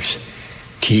others.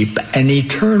 Keep an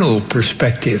eternal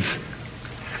perspective.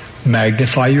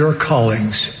 Magnify your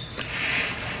callings.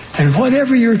 And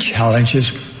whatever your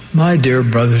challenges, my dear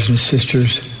brothers and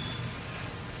sisters,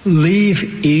 live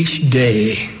each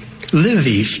day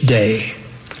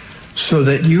so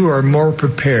that you are more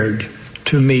prepared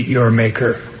to meet your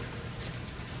Maker.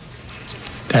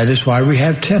 That is why we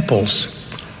have temples.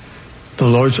 The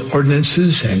Lord's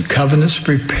ordinances and covenants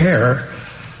prepare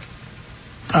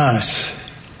us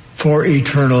for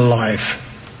eternal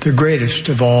life, the greatest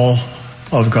of all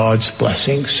of God's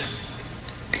blessings.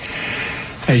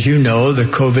 As you know, the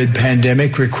COVID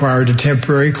pandemic required a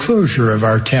temporary closure of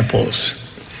our temples.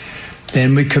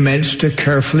 Then we commenced a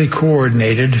carefully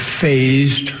coordinated,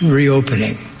 phased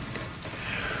reopening.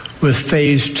 With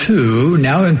phase 2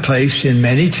 now in place in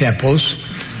many temples,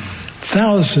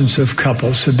 thousands of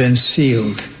couples have been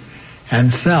sealed,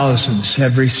 and thousands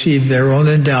have received their own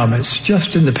endowments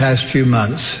just in the past few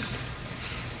months.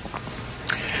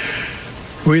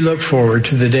 We look forward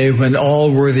to the day when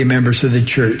all worthy members of the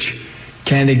church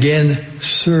can again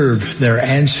serve their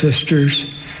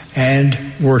ancestors and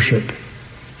worship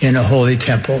in a holy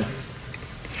temple.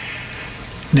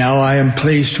 Now I am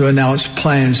pleased to announce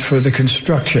plans for the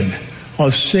construction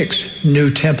of 6 new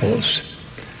temples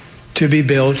to be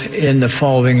built in the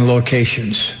following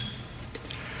locations: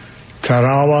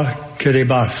 Tarawa,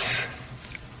 Kiribati,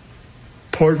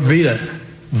 Port Vila,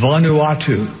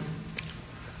 Vanuatu,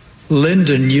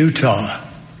 Linden, Utah,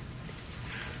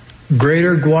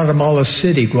 Greater Guatemala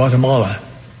City, Guatemala,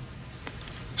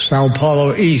 Sao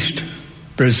Paulo East,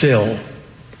 Brazil,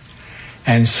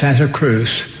 and Santa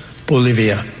Cruz,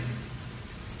 Bolivia.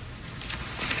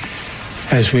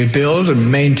 As we build and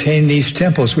maintain these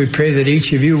temples, we pray that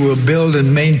each of you will build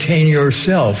and maintain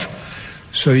yourself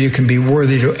so you can be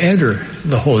worthy to enter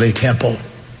the holy temple.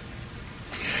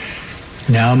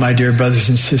 Now, my dear brothers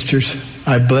and sisters,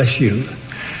 I bless you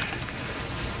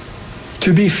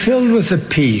to be filled with the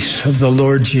peace of the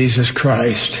Lord Jesus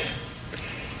Christ.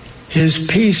 His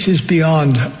peace is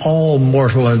beyond all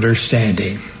mortal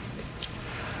understanding.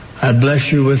 I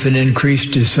bless you with an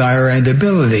increased desire and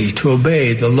ability to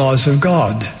obey the laws of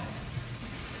God.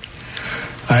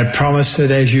 I promise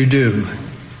that as you do,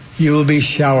 you will be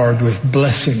showered with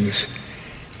blessings,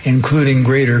 including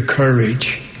greater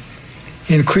courage,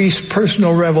 increased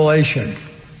personal revelation,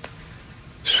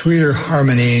 sweeter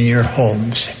harmony in your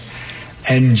homes,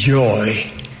 and joy,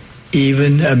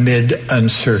 even amid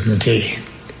uncertainty.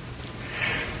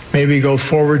 May we go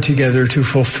forward together to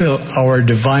fulfill our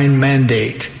divine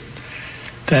mandate,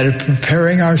 that of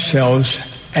preparing ourselves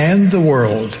and the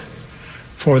world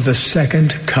for the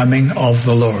second coming of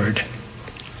the Lord.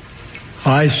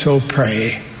 I so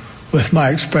pray with my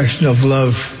expression of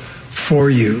love for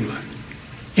you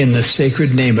in the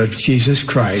sacred name of Jesus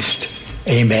Christ.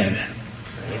 Amen.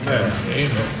 Amen.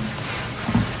 Amen.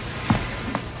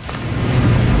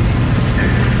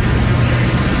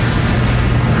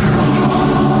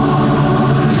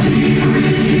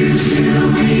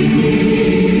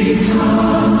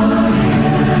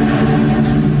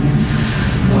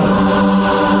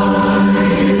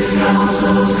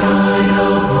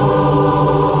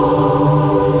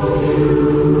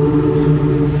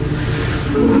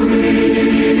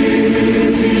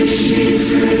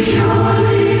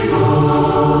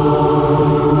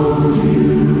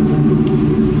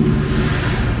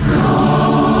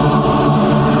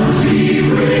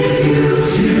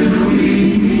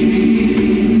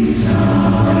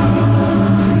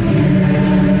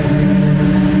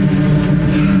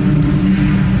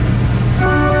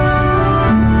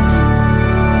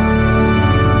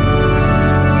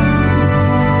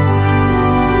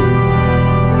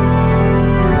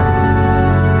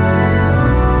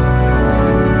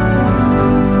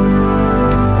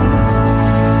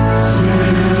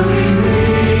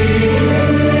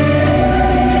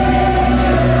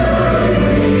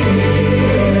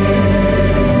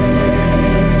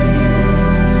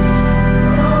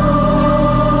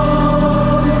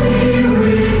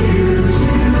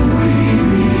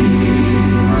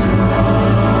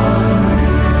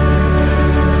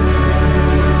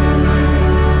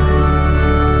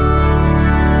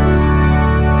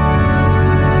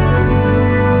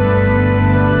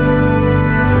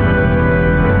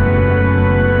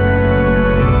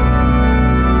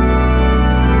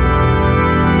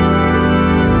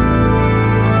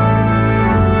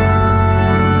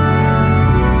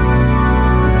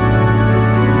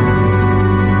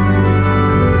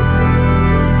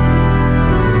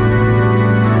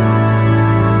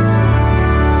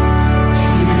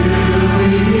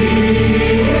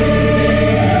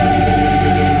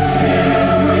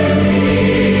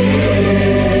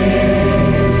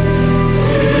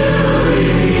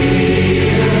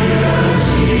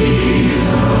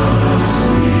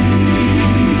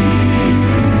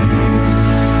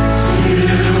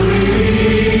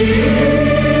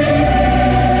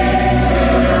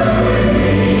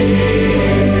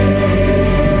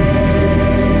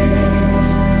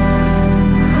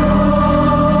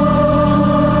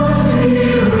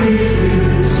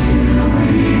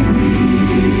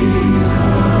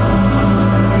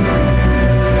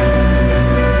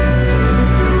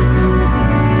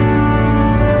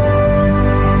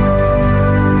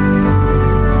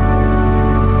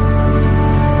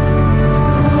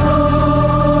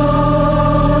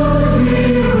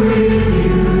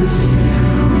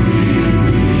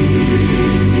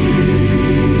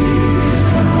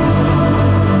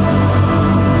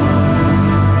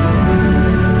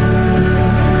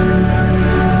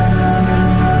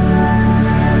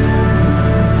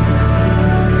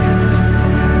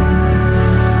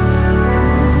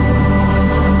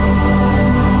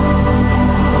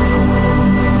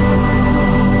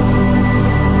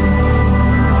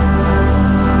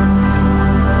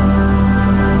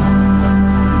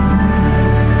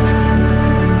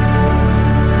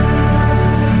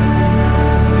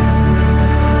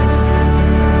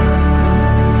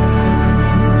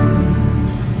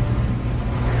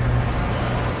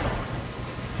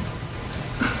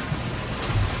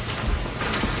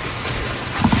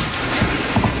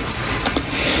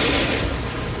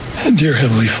 Dear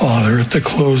Heavenly Father, at the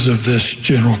close of this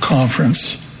general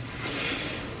conference,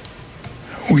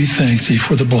 we thank Thee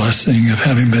for the blessing of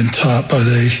having been taught by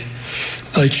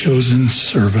Thy chosen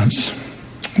servants.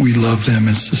 We love them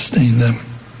and sustain them.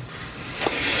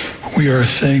 We are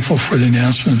thankful for the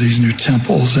announcement of these new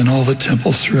temples and all the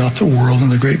temples throughout the world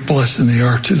and the great blessing they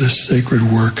are to this sacred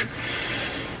work,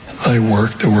 thy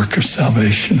work, the work of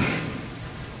salvation.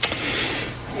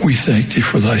 We thank thee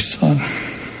for thy Son.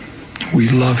 We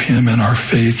love him, and our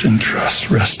faith and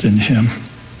trust rest in him.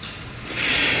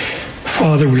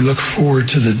 Father, we look forward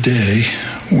to the day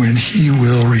when he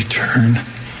will return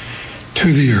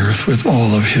to the earth with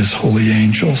all of his holy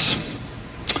angels.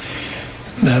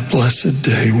 That blessed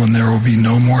day when there will be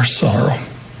no more sorrow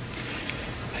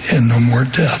and no more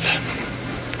death,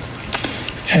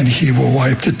 and he will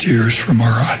wipe the tears from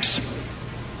our eyes.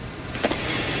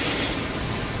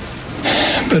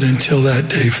 But until that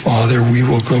day, Father, we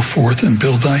will go forth and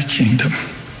build thy kingdom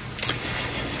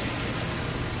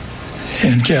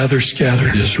and gather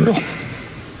scattered Israel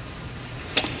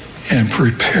and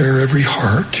prepare every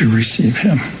heart to receive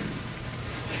him.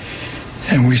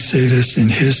 And we say this in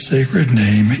his sacred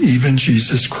name, even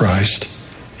Jesus Christ.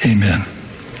 Amen.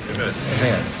 Amen.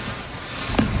 Amen.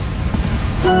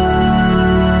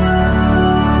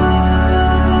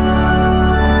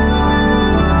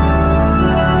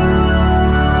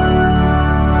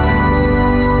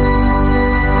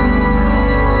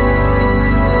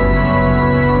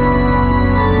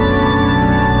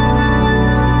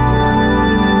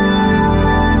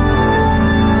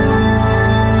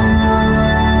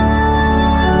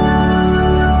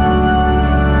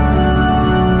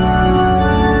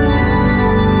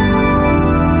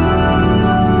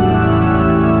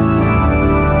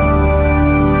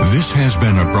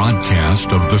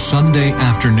 Of the Sunday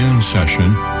afternoon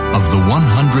session of the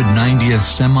 190th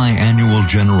Semiannual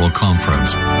General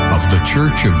Conference of the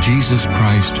Church of Jesus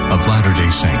Christ of Latter-day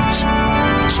Saints.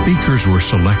 Speakers were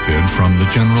selected from the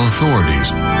general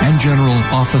authorities and general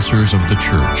officers of the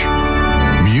church.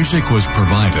 Music was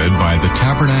provided by the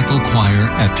Tabernacle Choir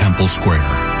at Temple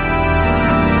Square.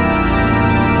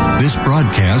 This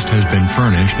broadcast has been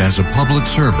furnished as a public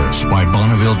service by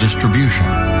Bonneville Distribution.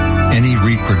 Any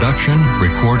reproduction,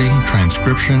 recording,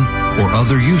 transcription, or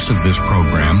other use of this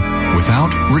program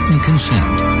without written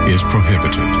consent is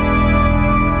prohibited.